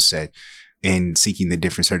skill set and seeking the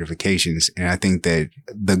different certifications. And I think that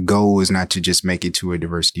the goal is not to just make it to a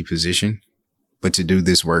diversity position, but to do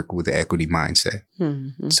this work with the equity mindset.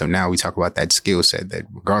 Mm-hmm. So now we talk about that skill set that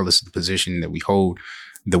regardless of the position that we hold,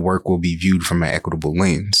 the work will be viewed from an equitable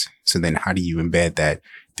lens. So then how do you embed that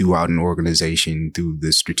throughout an organization, through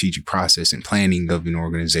the strategic process and planning of an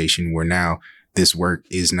organization, where now this work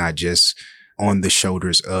is not just on the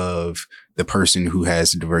shoulders of the person who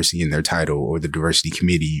has diversity in their title, or the diversity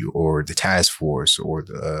committee, or the task force, or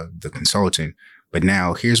the consultant. But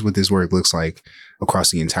now here's what this work looks like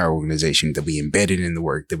across the entire organization, that we embedded in the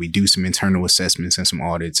work, that we do some internal assessments and some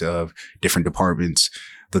audits of different departments,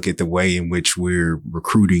 look at the way in which we're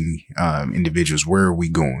recruiting individuals. Where are we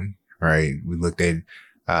going? Right. We looked at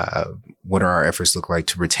what are our efforts look like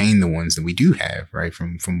to retain the ones that we do have, right,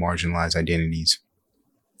 from marginalized identities.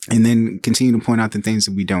 And then continue to point out the things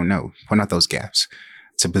that we don't know, point out those gaps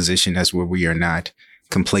to position us where we are not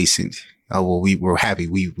complacent. Oh, well, we were happy.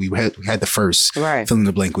 We had the first, right, fill in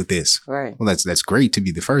the blank with this. Right. Well, that's great to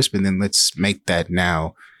be the first, but then let's make that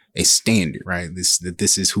now a standard, right?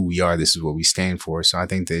 This is who we are. This is what we stand for. So I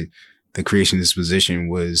think that the creation of this position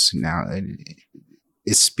was now,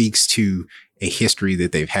 it speaks to a history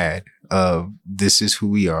that they've had of, this is who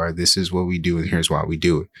we are. This is what we do. And here's why we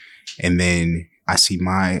do it. And then I see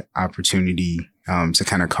my opportunity to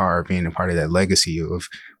kind of carve in a part of that legacy of,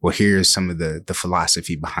 well, here's some of the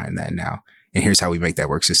philosophy behind that now. And here's how we make that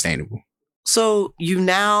work sustainable. So you've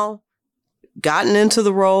now gotten into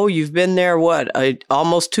the role. You've been there,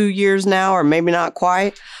 almost 2 years now, or maybe not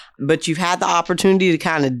quite, but you've had the opportunity to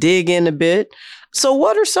kind of dig in a bit. So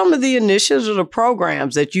what are some of the initiatives or the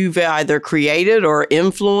programs that you've either created or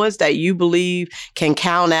influenced that you believe can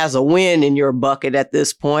count as a win in your bucket at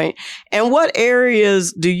this point? And what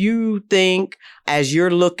areas do you think, as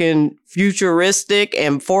you're looking futuristic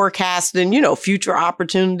and forecasting, future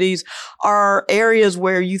opportunities, are areas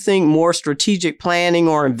where you think more strategic planning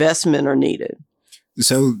or investment are needed?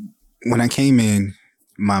 So when I came in,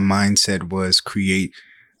 my mindset was create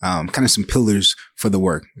kind of some pillars for the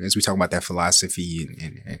work as we talk about that philosophy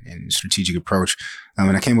and strategic approach.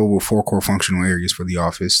 And I came up with 4 core functional areas for the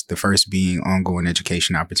office. The first being ongoing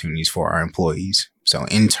education opportunities for our employees. So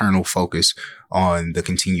internal focus on the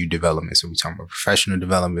continued development. So we talk about professional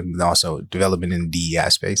development, but also development in the DEI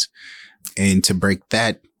space. And to break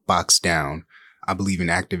that box down, I believe in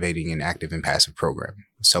activating an active and passive programming.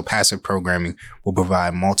 So passive programming will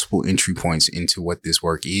provide multiple entry points into what this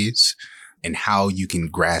work is and how you can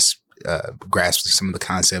grasp some of the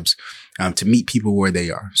concepts to meet people where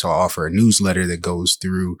they are. So I offer a newsletter that goes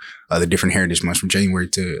through the different heritage months from January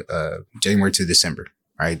to December.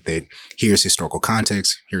 Right? That here's historical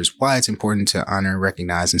context. Here's why it's important to honor,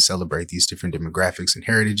 recognize, and celebrate these different demographics and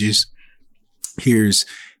heritages. Here's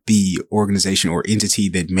the organization or entity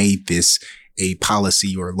that made this a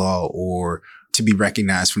policy or law or to be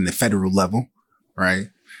recognized from the federal level, right?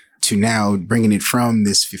 To now bringing it from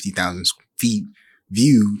this 50,000 feet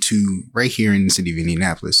view to right here in the city of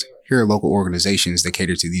Indianapolis. Here are local organizations that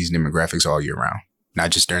cater to these demographics all year round, not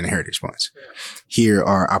just during the heritage months. Here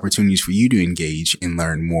are opportunities for you to engage and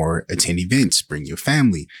learn more, attend events, bring your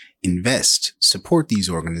family, invest, support these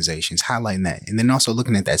organizations, highlighting that. And then also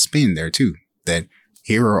looking at that spin there too, that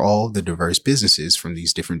here are all the diverse businesses from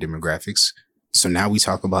these different demographics. So now we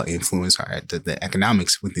talk about influence, the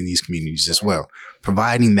economics within these communities as well,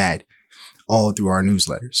 providing that all through our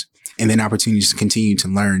newsletters. And then opportunities to continue to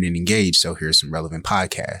learn and engage. So here's some relevant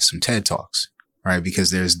podcasts, some TED Talks, right? Because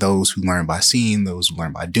there's those who learn by seeing, those who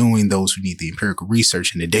learn by doing, those who need the empirical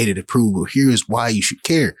research and the data to prove, well, here's why you should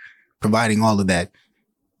care, providing all of that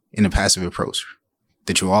in a passive approach,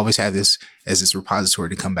 that you'll always have this as this repository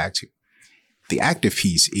to come back to. The active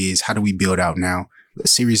piece is how do we build out now a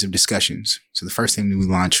series of discussions. So the first thing that we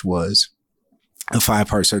launched was a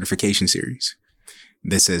 5-part certification series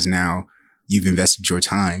that says now you've invested your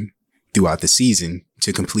time throughout the season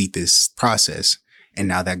to complete this process. And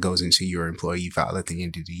now that goes into your employee file at the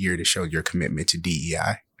end of the year to show your commitment to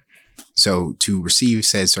DEI. So to receive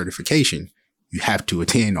said certification, you have to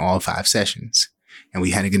attend all 5 sessions. And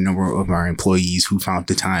we had a good number of our employees who found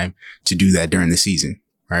the time to do that during the season,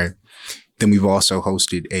 right? Then we've also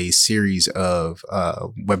hosted a series of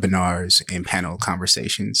webinars and panel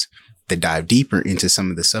conversations that dive deeper into some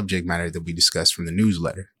of the subject matter that we discussed from the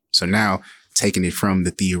newsletter. So now taking it from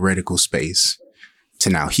the theoretical space to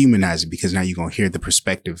now humanize it, because now you're going to hear the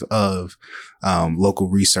perspective of local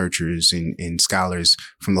researchers and scholars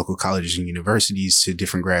from local colleges and universities to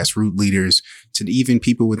different grassroots leaders to even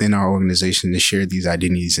people within our organization to share these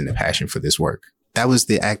identities and the passion for this work. That was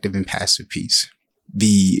the active and passive piece.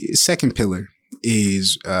 The second pillar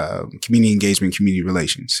is community engagement, community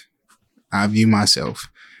relations. I view myself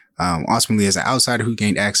ultimately as an outsider who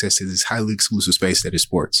gained access to this highly exclusive space that is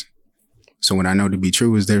sports. So what I know to be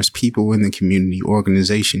true is there's people in the community,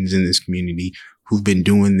 organizations in this community who've been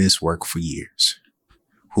doing this work for years,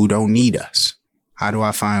 who don't need us. How do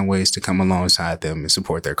I find ways to come alongside them and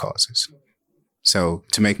support their causes? So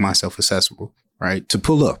to make myself accessible, right? To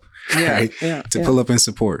pull up, right? To pull up and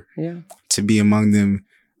support, to be among them,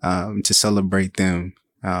 to celebrate them,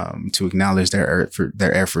 to acknowledge their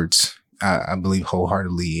efforts. I believe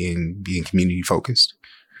wholeheartedly in being community focused.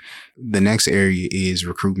 The next area is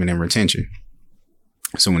recruitment and retention.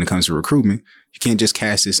 So when it comes to recruitment, you can't just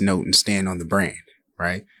cast this note and stand on the brand,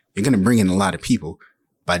 right? You're going to bring in a lot of people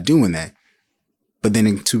by doing that. But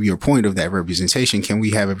then to your point of that representation, can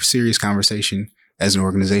we have a serious conversation as an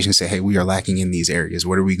organization, say, hey, we are lacking in these areas.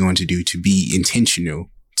 What are we going to do to be intentional,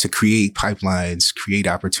 to create pipelines, create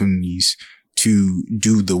opportunities to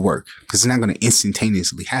do the work? Because it's not going to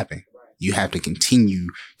instantaneously happen. You have to continue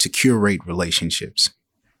to curate relationships.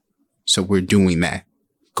 So we're doing that,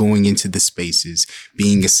 going into the spaces,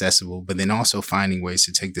 being accessible, but then also finding ways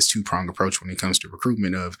to take this 2-pronged approach when it comes to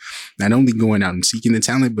recruitment of not only going out and seeking the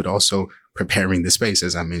talent, but also preparing the space,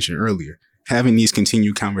 as I mentioned earlier. Having these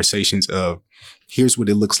continued conversations of here's what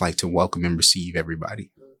it looks like to welcome and receive everybody.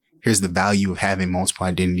 Here's the value of having multiple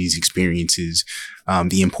identities, experiences,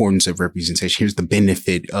 the importance of representation. Here's the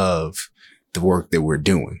benefit of the work that we're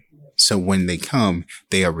doing. So when they come,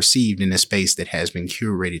 they are received in a space that has been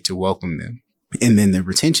curated to welcome them. And then the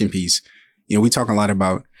retention piece, we talk a lot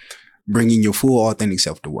about bringing your full authentic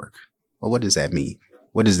self to work. Well, what does that mean?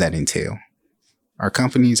 What does that entail? Are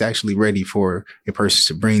companies actually ready for a person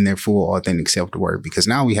to bring their full authentic self to work? Because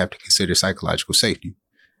now we have to consider psychological safety.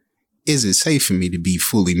 Is it safe for me to be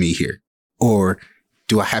fully me here? Or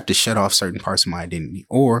do I have to shut off certain parts of my identity?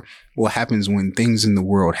 Or what happens when things in the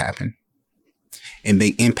world happen and they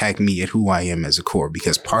impact me at who I am as a core,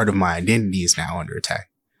 because part of my identity is now under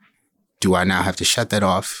attack? Do I now have to shut that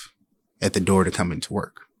off at the door to come into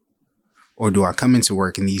work? Or do I come into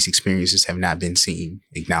work and these experiences have not been seen,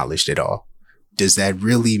 acknowledged at all? Does that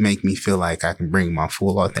really make me feel like I can bring my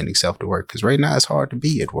full authentic self to work? Because right now it's hard to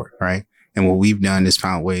be at work, right? And what we've done is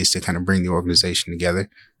found ways to kind of bring the organization together,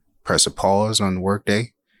 press a pause on the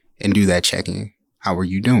workday, and do that check-in. How are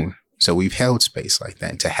you doing? So we've held space like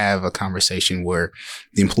that to have a conversation where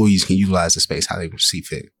the employees can utilize the space how they see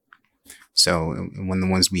fit. So one of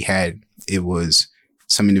the ones we had, it was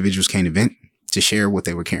some individuals came to vent, to share what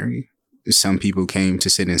they were carrying. Some people came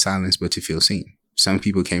to sit in silence, but to feel seen. Some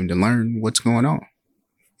people came to learn what's going on.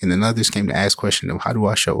 And then others came to ask questions of how do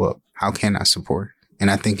I show up? How can I support?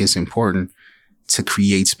 And I think it's important to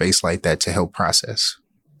create space like that to help process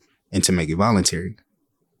and to make it voluntary.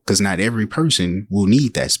 Because not every person will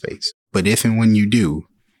need that space. But if and when you do,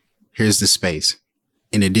 here's the space.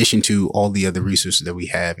 In addition to all the other resources that we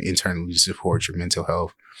have internally to support your mental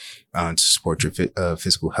health, to support your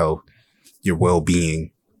physical health, your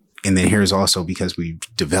well-being. And then here's also, because we've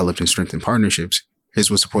developed and strengthened partnerships,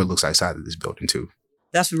 here's what support looks outside of this building too.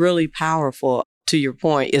 That's really powerful. To your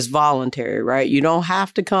point, it's voluntary, right? You don't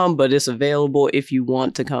have to come, but it's available if you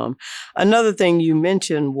want to come. Another thing you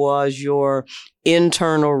mentioned was your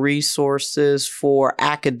internal resources for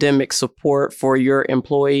academic support for your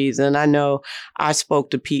employees. And I know I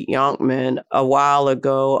spoke to Pete Youngman a while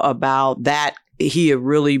ago about that. He had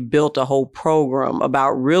really built a whole program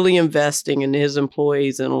about really investing in his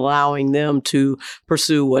employees and allowing them to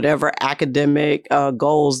pursue whatever academic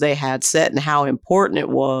goals they had set, and how important it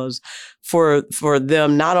was for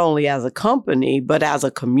them, not only as a company, but as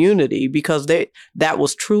a community, because that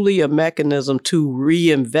was truly a mechanism to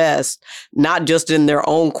reinvest, not just in their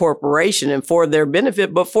own corporation and for their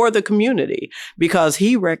benefit, but for the community. Because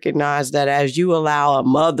he recognized that as you allow a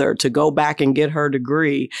mother to go back and get her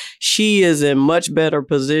degree, she is in much better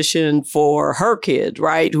position for her kids,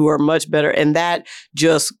 right? Who are much better. And that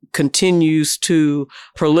just continues to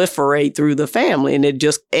proliferate through the family and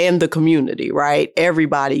the community, right?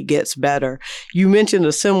 Everybody gets better. You mentioned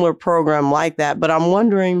a similar program like that, but I'm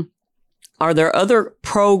wondering, are there other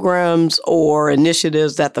programs or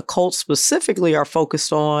initiatives that the Colts specifically are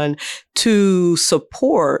focused on to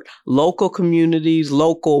support local communities,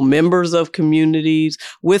 local members of communities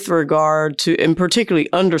with regard to, and particularly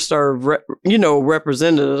underserved,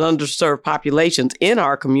 representatives, underserved populations in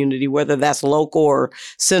our community, whether that's local or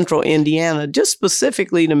central Indiana, just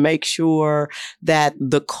specifically to make sure that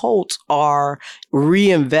the Colts are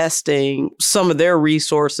reinvesting some of their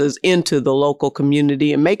resources into the local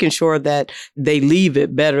community and making sure that they leave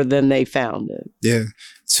it better than they found it. Yeah.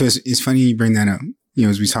 So it's funny you bring that up.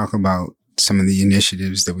 As we talk about some of the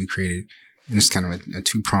initiatives that we created, and it's kind of a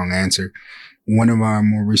two-pronged answer. One of our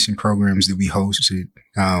more recent programs that we hosted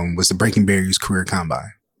was the Breaking Barriers Career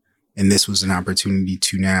Combine. And this was an opportunity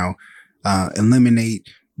to now eliminate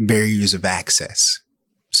barriers of access.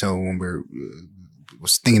 So when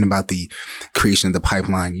was thinking about the creation of the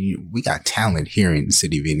pipeline, we got talent here in the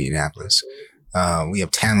city of Indianapolis. We have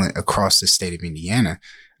talent across the state of Indiana.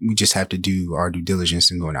 We just have to do our due diligence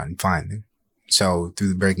and go out and find them. So through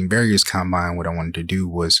the Breaking Barriers Combine, what I wanted to do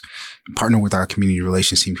was partner with our community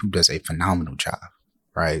relations team, who does a phenomenal job,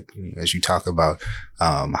 right? As you talk about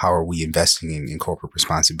how are we investing in corporate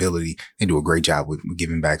responsibility, they do a great job with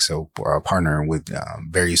giving back. So we're partnering with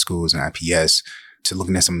various schools and IPS to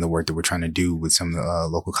looking at some of the work that we're trying to do with some of the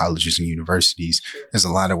local colleges and universities. There's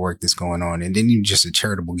a lot of work that's going on. And then you just a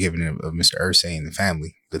charitable giving of Mr. Irsay and the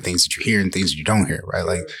family, the things that you hear and things that you don't hear, right?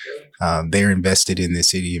 Like they're invested in the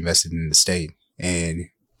city, invested in the state. And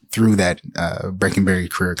through that Breaking Barrier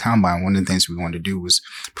Career Combine, one of the things we wanted to do was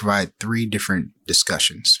provide 3 different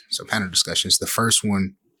discussions. So panel discussions. The first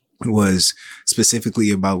one was specifically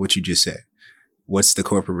about what you just said. What's the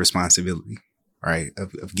corporate responsibility, right,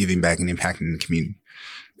 of giving back and impacting the community?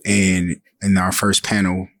 And in our first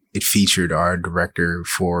panel, it featured our director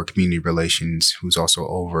for community relations, who's also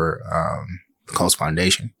over the Colts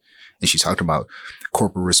Foundation. And she talked about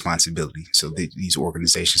corporate responsibility. So these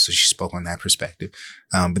organizations, so she spoke on that perspective.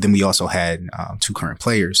 But then we also had 2 current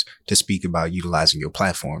players to speak about utilizing your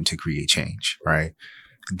platform to create change, right?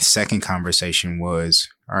 The second conversation was,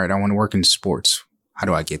 all right, I want to work in sports. How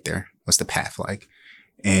do I get there? What's the path like?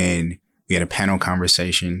 And we had a panel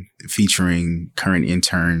conversation featuring current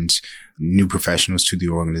interns, new professionals to the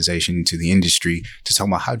organization, to the industry, to talk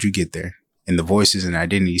about how'd you get there? And the voices and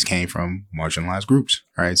identities came from marginalized groups,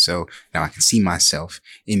 right? So now I can see myself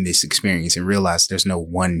in this experience and realize there's no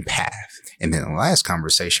one path. And then the last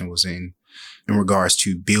conversation was in regards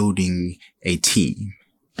to building a team.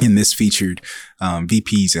 And this featured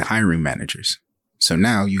VPs and hiring managers. So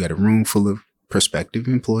now you got a room full of prospective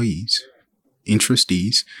employees,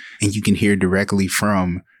 interestees, and you can hear directly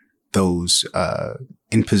from those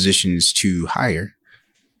in positions to hire,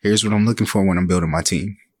 here's what I'm looking for when I'm building my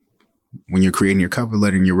team. When you're creating your cover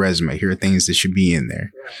letter and your resume, here are things that should be in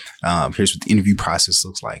there. Here's what the interview process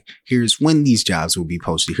looks like. Here's when these jobs will be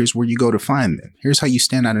posted. Here's where you go to find them. Here's how you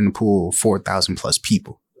stand out in the pool of 4,000 plus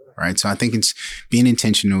people, right? So I think it's being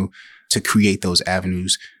intentional to create those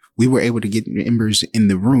avenues. We were able to get members in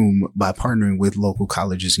the room by partnering with local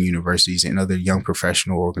colleges and universities and other young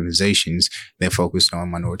professional organizations that focused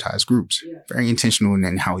on minoritized groups. Very intentional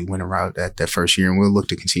in how we went around that first year, and we'll look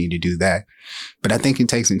to continue to do that. But I think it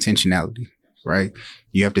takes intentionality, right?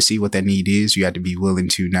 You have to see what that need is. You have to be willing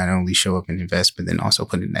to not only show up and invest, but then also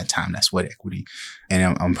put in that time, that sweat equity.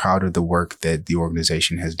 And I'm proud of the work that the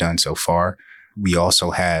organization has done so far. We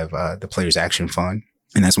also have the Players Action Fund,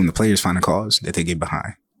 and that's when the players find a cause that they get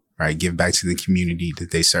behind. Right, give back to the community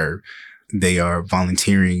that they serve. They are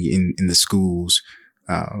volunteering in the schools.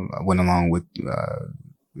 I went along with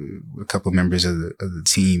a couple of members of the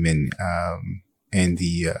team and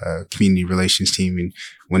the community relations team, and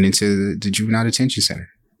went into the juvenile detention center.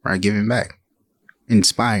 Right, giving back,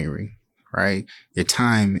 inspiring. Right, your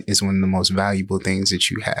time is one of the most valuable things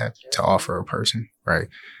that you have to offer a person. Right,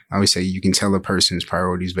 I always say you can tell a person's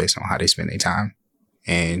priorities based on how they spend their time,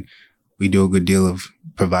 and we do a good deal of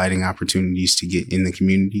providing opportunities to get in the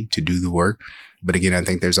community to do the work. But again, I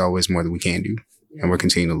think there's always more that we can do. And we're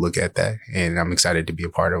continuing to look at that. And I'm excited to be a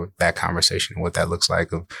part of that conversation and what that looks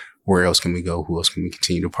like, of where else can we go? Who else can we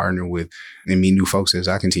continue to partner with and meet new folks as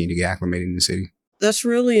I continue to get acclimated in the city? That's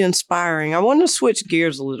really inspiring. I want to switch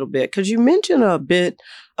gears a little bit because you mentioned a bit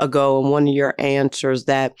ago in one of your answers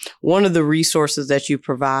that one of the resources that you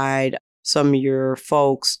provide some of your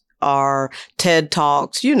folks are TED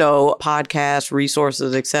Talks, podcasts,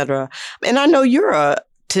 resources, etc. And I know you're a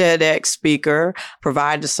TEDx speaker,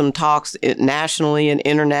 provided some talks nationally and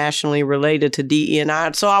internationally related to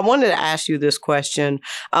DE&I. So I wanted to ask you this question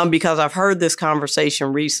because I've heard this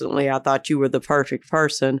conversation recently. I thought you were the perfect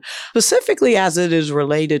person, specifically as it is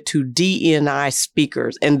related to DE&I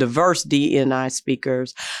speakers and diverse DE&I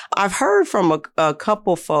speakers. I've heard from a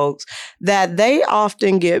couple folks that they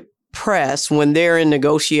often get press when they're in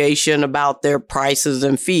negotiation about their prices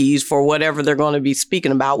and fees for whatever they're going to be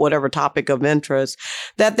speaking about, whatever topic of interest,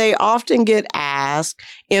 that they often get asked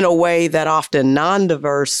in a way that often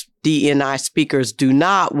non-diverse DE&I speakers do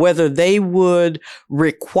not, whether they would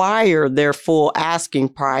require their full asking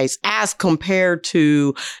price as compared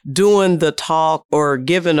to doing the talk or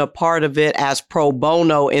giving a part of it as pro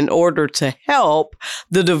bono in order to help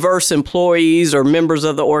the diverse employees or members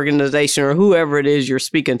of the organization or whoever it is you're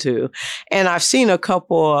speaking to. And I've seen a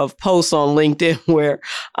couple of posts on LinkedIn where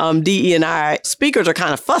DE&I speakers are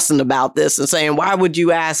kind of fussing about this and saying, why would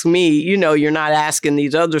you ask me? You're not asking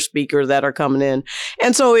these other speakers that are coming in.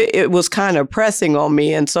 And so it was kind of pressing on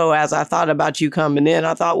me. And so as I thought about you coming in,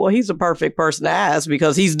 I thought, well, he's a perfect person to ask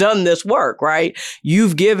because he's done this work, right?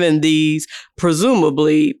 You've given these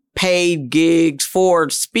presumably paid gigs for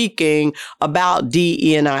speaking about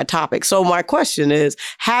DE&I topics. So my question is,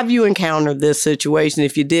 have you encountered this situation?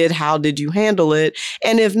 If you did, how did you handle it?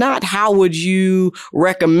 And if not, how would you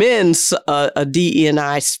recommend a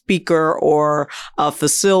DE&I speaker or a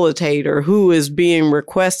facilitator who is being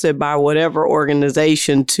requested by whatever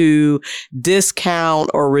organization to discount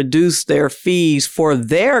or reduce their fees for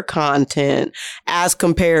their content as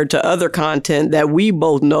compared to other content that we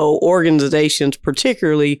both know organizations,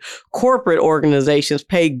 particularly corporate organizations,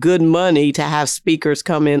 pay good money to have speakers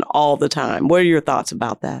come in all the time? What are your thoughts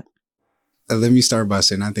about that? Let me start by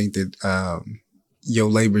saying I think that your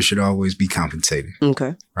labor should always be compensated.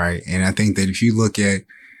 Okay. Right. And I think that if you look at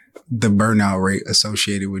the burnout rate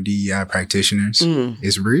associated with DEI practitioners,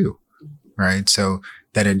 it's real. Right. So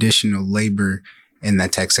that additional labor and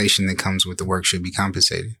that taxation that comes with the work should be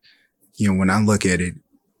compensated. When I look at it,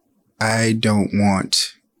 I don't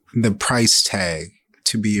want the price tag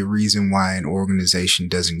to be a reason why an organization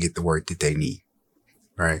doesn't get the work that they need.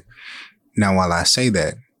 Right. Now, while I say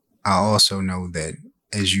that, I also know that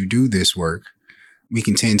as you do this work, we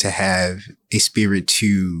can tend to have a spirit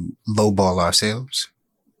to lowball ourselves.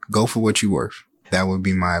 Go for what you're worth. That would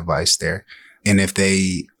be my advice there. And if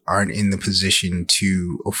they aren't in the position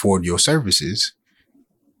to afford your services,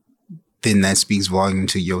 then that speaks volume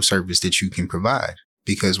to your service that you can provide.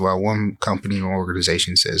 Because while one company or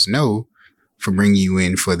organization says no for bringing you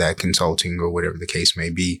in for that consulting or whatever the case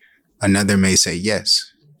may be, another may say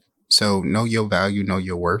yes. So know your value, know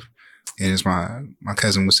your worth. And as my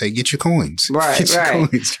cousin would say, get your coins. Right, get your right,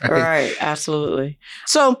 coins, right, absolutely.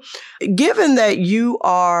 So, given that you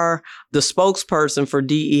are the spokesperson for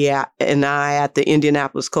DEI at the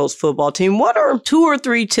Indianapolis Colts football team, what are 2 or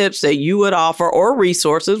 3 tips that you would offer, or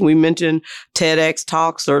resources? We mentioned TEDx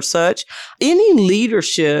talks or such. Any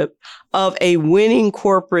leadership of a winning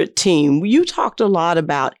corporate team. You talked a lot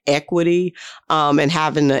about equity and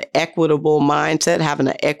having an equitable mindset, having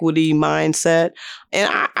an equity mindset. And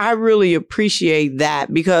I really appreciate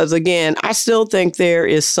that because, again, I still think there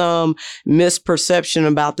is some misperception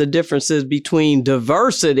about the differences between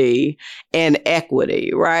diversity and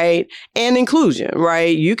equity, right? And inclusion,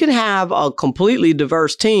 right? You can have a completely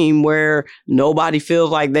diverse team where nobody feels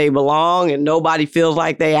like they belong and nobody feels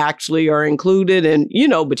like they actually are included. And,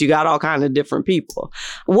 but you got all kinds of different people.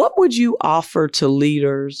 What would you offer to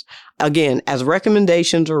leaders, again, as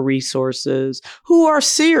recommendations or resources who are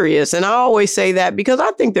serious? And I always say that because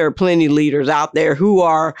I think there are plenty of leaders out there who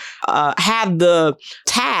are have the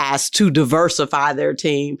task to diversify their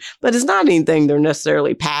team, but it's not anything they're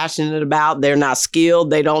necessarily passionate about. They're not skilled.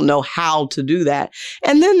 They don't know how to do that.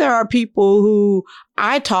 And then there are people who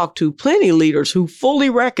I talk to, plenty of leaders who fully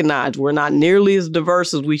recognize we're not nearly as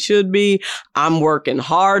diverse as we should be. I'm working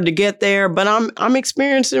hard to get there, but I'm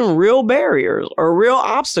experiencing real barriers or real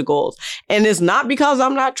obstacles. And it's not because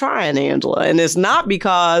I'm not trying, Angela. And it's not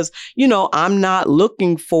because, I'm not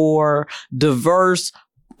looking for diverse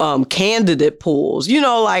candidate pools.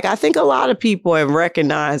 I think a lot of people have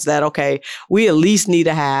recognized that, okay, we at least need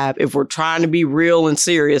to have, if we're trying to be real and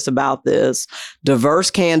serious about this, diverse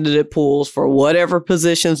candidate pools for whatever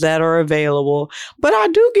positions that are available. But I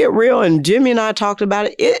do get real, and Jimmy and I talked about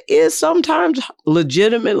it. It is sometimes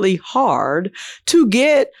legitimately hard to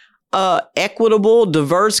get equitable,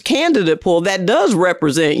 diverse candidate pool that does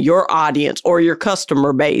represent your audience or your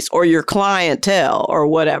customer base or your clientele or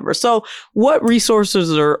whatever. So what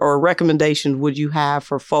resources or recommendations would you have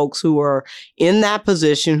for folks who are in that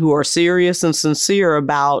position, who are serious and sincere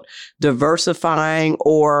about diversifying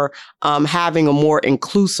or having a more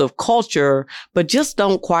inclusive culture, but just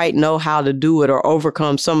don't quite know how to do it or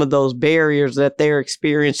overcome some of those barriers that they're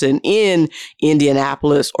experiencing in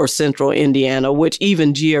Indianapolis or central Indiana, which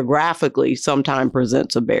even geographically sometimes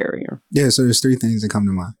presents a barrier? Yeah, so there's 3 things that come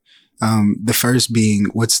to mind. The first being,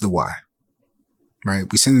 what's the why? Right?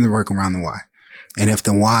 We send the work around the why. And if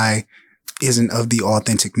the why isn't of the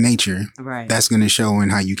authentic nature, right, that's going to show in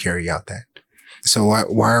how you carry out that. So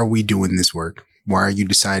why are we doing this work? Why are you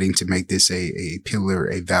deciding to make this a pillar,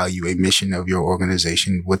 a value, a mission of your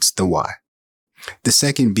organization? What's the why? The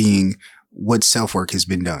second being, what self-work has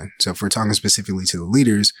been done. So if we're talking specifically to the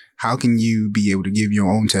leaders, how can you be able to give your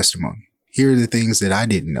own testimony? Here are the things that I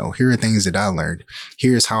didn't know. Here are things that I learned.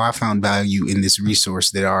 Here's how I found value in this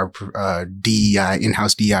resource that our DEI,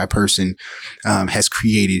 in-house DEI person has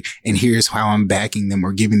created. And here's how I'm backing them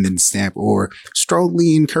or giving them the stamp or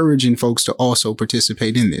strongly encouraging folks to also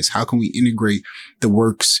participate in this. How can we integrate the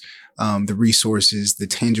works, the resources, the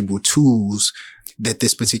tangible tools that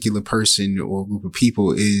this particular person or group of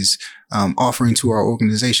people is offering to our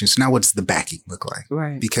organization? So now what does the backing look like?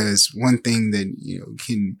 Right. Because one thing that,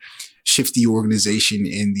 can shift the organization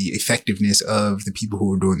and the effectiveness of the people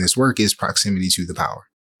who are doing this work is proximity to the power.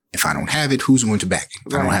 If I don't have it, who's going to back it?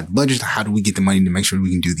 If I don't have the budget, how do we get the money to make sure we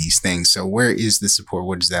can do these things? So where is the support?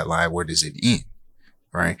 Where does that lie? Where does it end?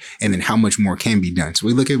 Right. And then how much more can be done? So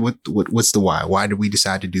we look at what's the why? Why did we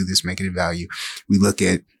decide to do this? Make it a value. We look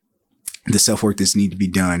at the self-work that's need to be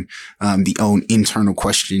done, the own internal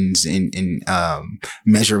questions and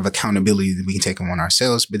measure of accountability that we can take on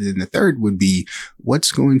ourselves. But then the third would be,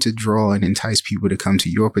 what's going to draw and entice people to come to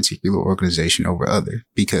your particular organization over other?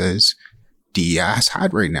 Because DEI is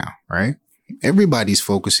hot right now, right? Everybody's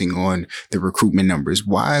focusing on the recruitment numbers.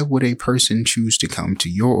 Why would a person choose to come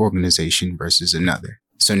to your organization versus another?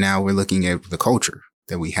 So now we're looking at the culture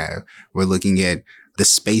that we have. We're looking at the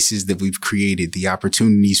spaces that we've created, the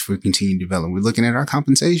opportunities for continued development. We're looking at our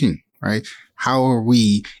compensation, right? How are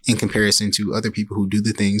we in comparison to other people who do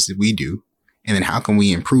the things that we do? And then how can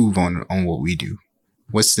we improve on what we do?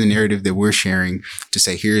 What's the narrative that we're sharing to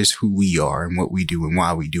say, here's who we are and what we do and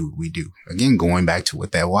why we do what we do? Again, going back to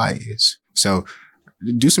what that why is. So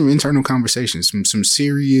do some internal conversations, some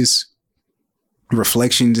serious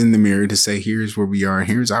reflections in the mirror to say, here's where we are and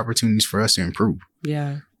here's opportunities for us to improve.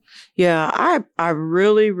 Yeah. Yeah, I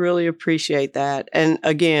really, really appreciate that. And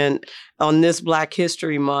again, on this Black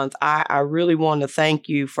History Month, I really want to thank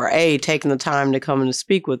you for A, taking the time to come and to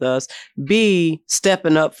speak with us, B,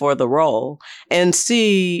 stepping up for the role, and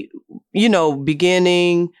C,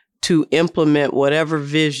 beginning to implement whatever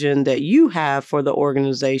vision that you have for the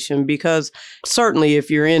organization, because certainly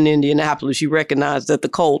if you're in Indianapolis, you recognize that the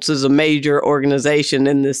Colts is a major organization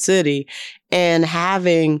in this city, and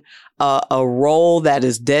having a role that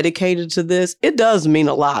is dedicated to this, it does mean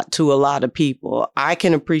a lot to a lot of people. I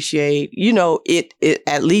can appreciate, it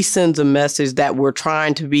at least sends a message that we're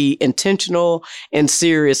trying to be intentional and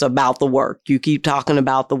serious about the work. You keep talking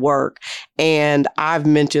about the work. And I've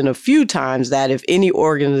mentioned a few times that if any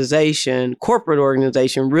organization, corporate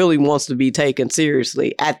organization, really wants to be taken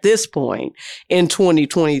seriously at this point in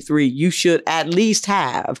 2023, you should at least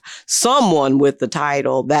have someone with the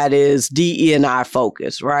title that is DE&I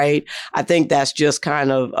focused, right? I think that's just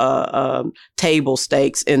kind of table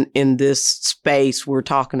stakes in this space we're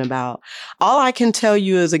talking about. All I can tell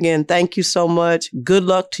you is, again, thank you so much. Good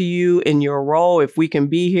luck to you in your role. If we can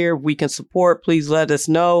be here, if we can support, please let us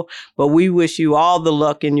know. But we wish you all the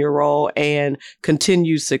luck in your role and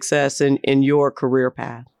continued success in your career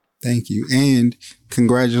path. Thank you. And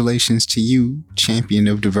congratulations to you, champion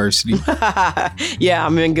of diversity. Yeah,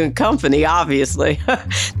 I'm in good company, obviously.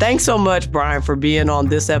 Thanks so much, Brian, for being on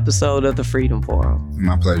this episode of the Freedom Forum.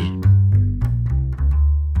 My pleasure.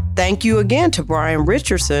 Thank you again to Brian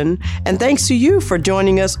Richardson, and thanks to you for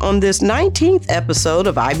joining us on this 19th episode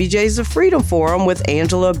of IBJ's The Freedom Forum with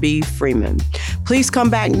Angela B. Freeman. Please come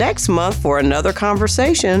back next month for another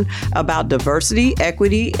conversation about diversity,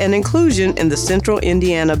 equity, and inclusion in the Central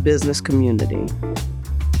Indiana business community.